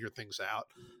sort of figure things out.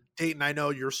 Dayton, I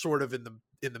know you're sort of in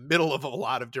the middle of a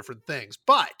lot of different things,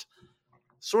 but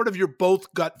sort of your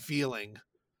both gut feeling.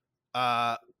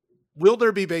 Uh, will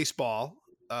there be baseball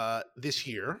this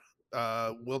year?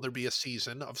 Will there be a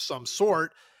season of some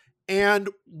sort? And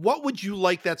what would you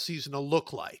like that season to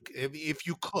look like if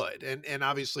you could? And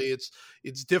obviously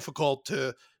it's difficult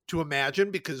to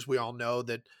imagine because we all know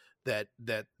that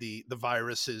the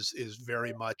virus is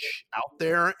very much out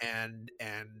there, and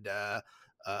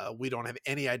we don't have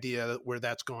any idea where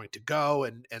that's going to go,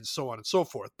 and so on and so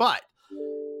forth. But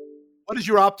what is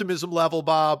your optimism level,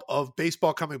 Bob, of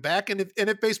baseball coming back? And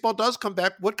if baseball does come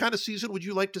back, what kind of season would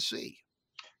you like to see?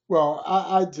 Well,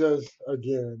 I just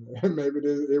again maybe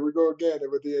here we go again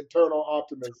with the internal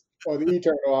optimist or the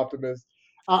eternal optimist.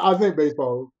 I think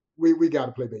baseball. We got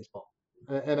to play baseball,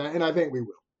 and I think we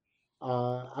will.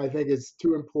 I think it's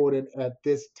too important at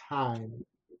this time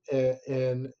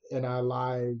in our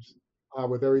lives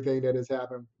with everything that has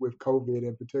happened with COVID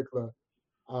in particular.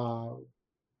 Uh,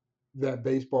 that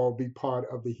baseball be part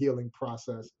of the healing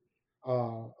process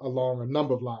along a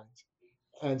number of lines.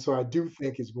 And so I do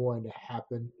think it's going to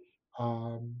happen.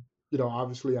 Um,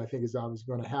 obviously, I think it's always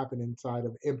going to happen inside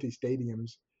of empty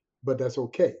stadiums, but that's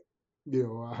okay.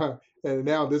 And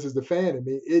now this is the fan in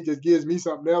me. It just gives me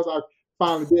something else. I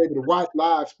finally be able to watch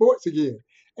live sports again,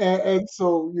 and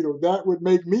so that would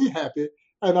make me happy,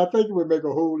 and I think it would make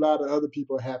a whole lot of other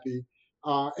people happy.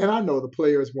 And I know the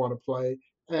players want to play,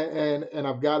 and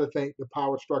I've got to think the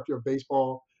power structure of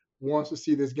baseball wants to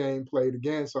see this game played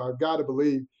again. So I've got to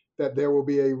believe that there will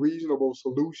be a reasonable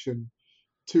solution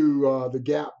to the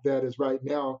gap that is right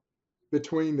now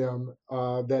between them,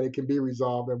 that it can be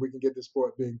resolved and we can get the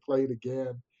sport being played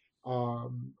again.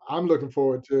 I'm looking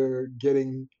forward to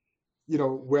getting,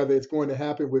 whether it's going to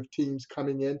happen with teams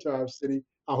coming into our city.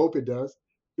 I hope it does.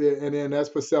 And then that's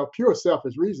for pure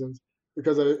selfish reasons,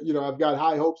 because I've got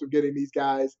high hopes of getting these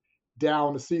guys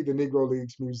down to see the Negro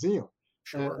Leagues Museum.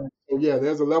 Sure. And so, yeah,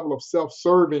 there's a level of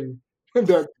self-serving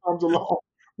that comes along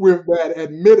with that,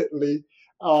 admittedly.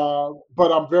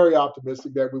 But I'm very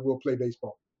optimistic that we will play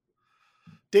baseball.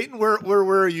 Dayton, where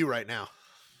are you right now?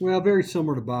 Well, very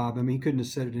similar to Bob. I mean, he couldn't have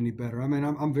said it any better. I mean,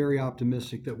 I'm very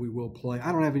optimistic that we will play.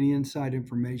 I don't have any inside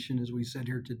information as we sit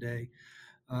here today,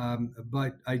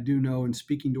 but I do know, in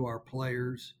speaking to our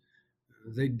players,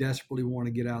 they desperately want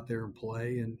to get out there and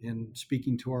play. And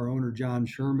speaking to our owner, John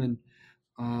Sherman,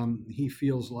 he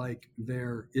feels like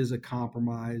there is a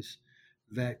compromise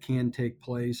that can take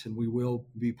place, and we will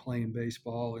be playing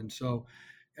baseball. And so,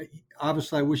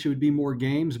 obviously, I wish it would be more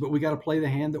games, but we got to play the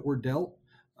hand that we're dealt.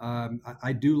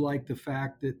 I do like the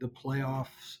fact that the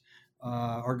playoffs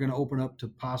are going to open up to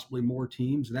possibly more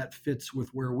teams. That fits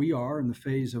with where we are in the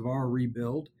phase of our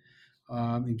rebuild,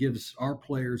 and gives our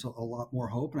players a lot more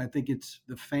hope. And I think it's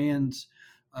the fans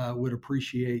would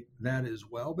appreciate that as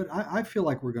well. But I feel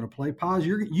like we're going to play. Paz,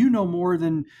 you know more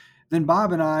than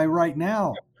Bob and I right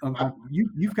now.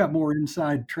 You've got more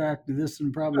inside track to this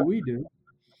than probably we do.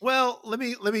 Well, let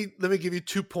me give you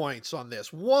 2 points on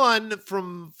this. One,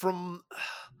 from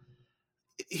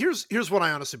here's what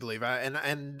I honestly believe,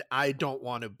 and I don't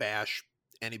want to bash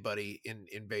anybody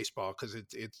in baseball because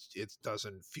it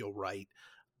doesn't feel right.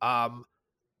 Um,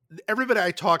 Everybody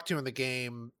I talk to in the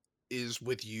game is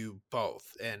with you both,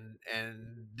 and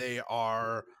they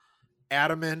are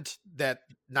adamant that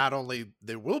not only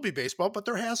there will be baseball, but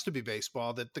there has to be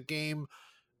baseball. That the game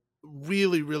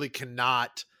really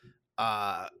cannot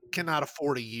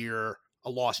afford a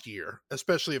lost year,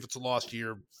 especially if it's a lost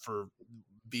year for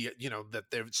that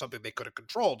there's something they could have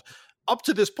controlled. Up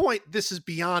to this point, this is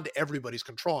beyond everybody's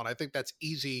control, and I think that's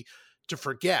easy to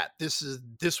forget.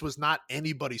 This was not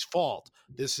anybody's fault.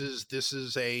 This is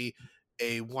a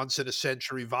once in a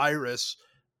century virus,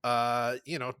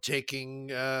 taking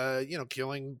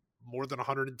killing more than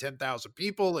 110,000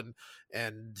 people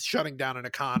and shutting down an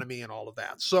economy and all of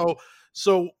that. So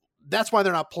that's why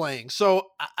they're not playing. So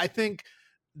I think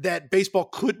that baseball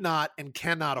could not and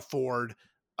cannot afford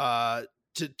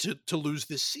to lose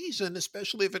this season,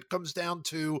 especially if it comes down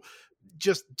to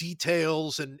just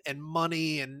details and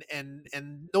money and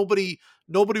nobody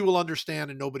will understand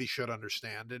and nobody should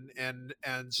understand.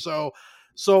 And so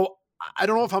I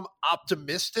don't know if I'm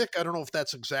optimistic. I don't know if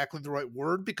that's exactly the right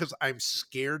word, because I'm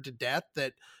scared to death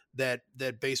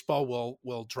that baseball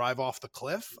will drive off the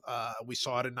cliff. We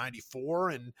saw it in '94,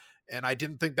 and I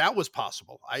didn't think that was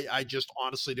possible. I just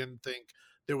honestly didn't think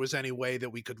there was any way that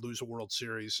we could lose a World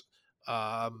Series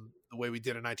the way we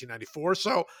did in 1994.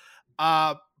 So,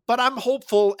 but I'm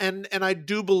hopeful, and I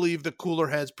do believe the cooler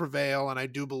heads prevail, and I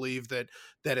do believe that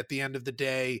at the end of the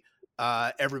day,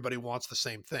 everybody wants the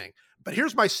same thing. But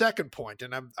here's my second point,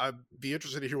 and I'd be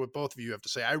interested to hear what both of you have to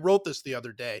say. I wrote this the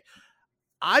other day.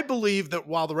 I believe that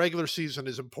while the regular season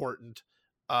is important,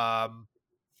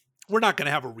 we're not going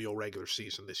to have a real regular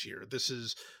season this year. This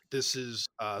is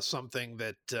something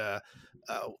that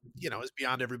is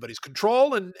beyond everybody's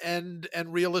control, and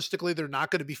realistically, they're not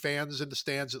going to be fans in the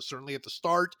stands. Certainly at the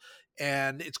start,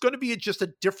 and it's going to be just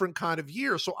a different kind of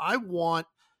year. So I want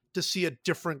to see a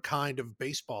different kind of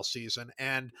baseball season.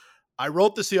 And I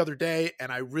wrote this the other day,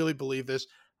 and I really believe this.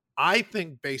 I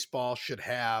think baseball should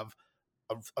have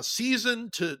a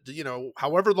season to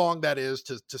however long that is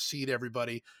to seed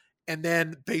everybody, and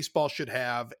then baseball should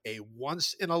have a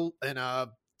once in a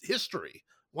history,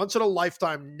 once in a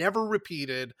lifetime, never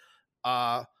repeated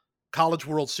college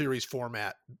World Series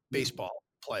format baseball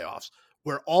playoffs,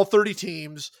 where all 30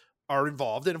 teams are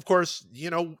involved. And of course,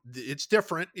 it's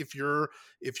different if you're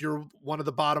one of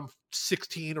the bottom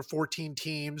 16 or 14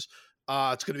 teams.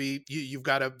 It's going to be you've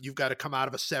got to come out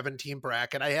of a 7-team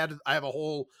bracket. I have a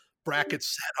whole bracket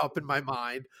set up in my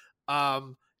mind.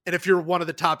 and if you're one of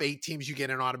the top 8 teams, you get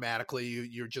in automatically.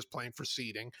 You're just playing for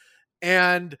seeding,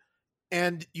 and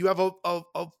you have a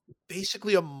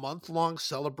basically a month-long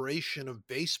celebration of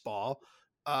baseball,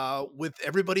 with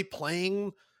everybody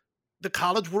playing the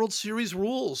College World Series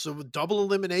rules, so with double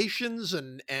eliminations,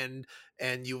 and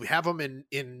you have them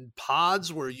in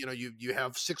pods where, you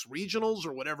have 6 regionals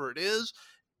or whatever it is,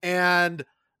 and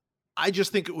I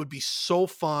just think it would be so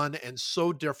fun and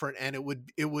so different, and it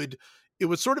would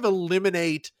sort of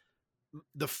eliminate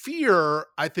the fear,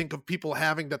 I think, of people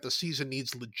having that the season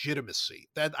needs legitimacy.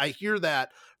 That I hear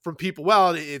that from people.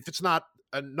 Well, if it's not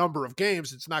a number of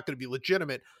games, it's not going to be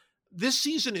legitimate. This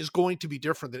season is going to be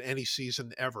different than any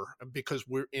season ever because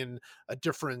we're in a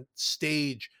different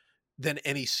stage than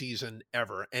any season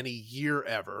ever, any year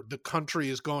ever. The country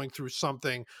is going through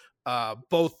something,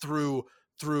 both through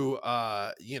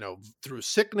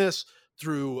sickness,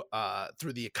 through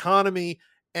the economy,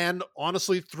 and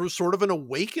honestly through sort of an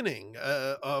awakening,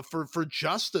 for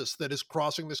justice that is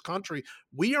crossing this country.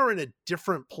 We are in a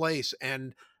different place,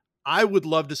 and I would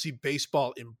love to see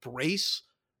baseball embrace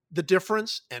the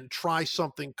difference and try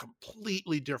something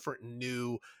completely different and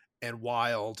new and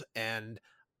wild. And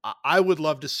I would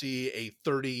love to see a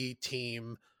 30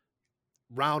 team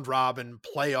round robin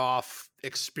playoff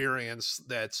experience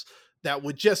that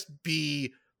would just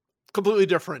be completely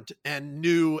different and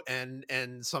new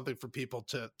and something for people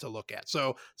to look at.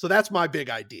 So that's my big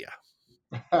idea.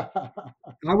 I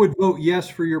would vote yes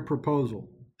for your proposal.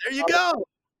 There you go.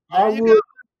 I There you go. would.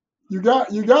 You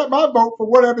got my vote for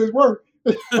whatever it's worth.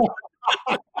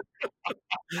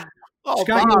 Oh,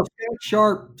 Scott, Bob.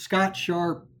 Scott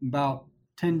Sharp, about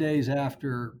 10 days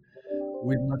after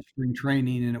we left spring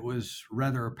training, and it was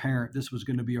rather apparent this was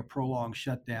going to be a prolonged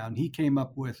shutdown, he came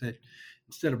up with it.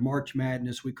 Instead of March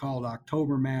Madness, we called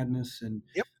October Madness, and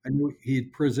Yep. I knew he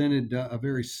had presented a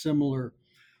very similar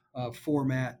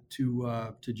format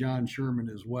to John Sherman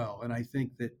as well. And I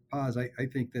think that Paz, I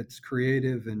think that's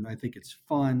creative, and I think it's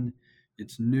fun,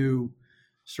 it's new.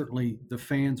 Certainly, the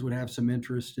fans would have some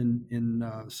interest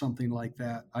in something like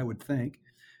that, I would think.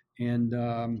 And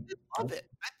Love it.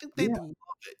 I think they'd yeah,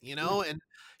 love it. And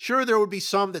sure, there would be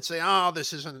some that say, "Oh,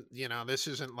 this isn't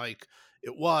like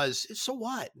it was." So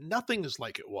what? Nothing is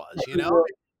like it was. We'll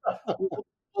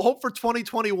hope for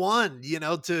 2021,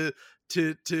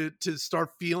 to start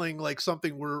feeling like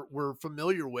something we're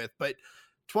familiar with. But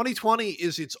 2020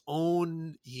 is its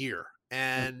own year,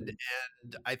 and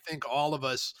I think all of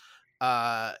us,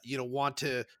 want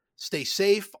to stay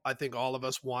safe. I think all of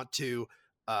us want to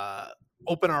uh,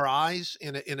 open our eyes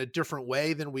in a different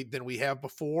way than we have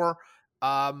before.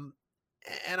 Um,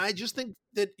 and I just think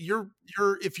that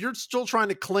if you're still trying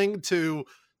to cling to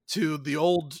the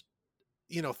old,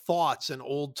 thoughts and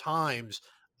old times,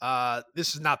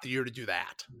 this is not the year to do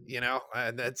that,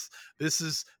 and this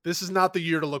is not the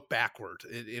year to look backward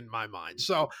in my mind.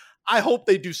 So I hope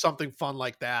they do something fun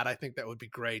like that. I think that would be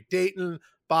great. Dayton,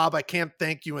 Bob, I can't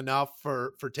thank you enough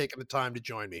for taking the time to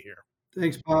join me here.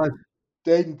 thanks, Paz.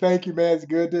 Dayton, thank you, man. It's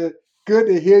good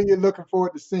to hear you. Looking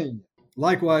forward to seeing you.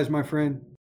 Likewise, my friend.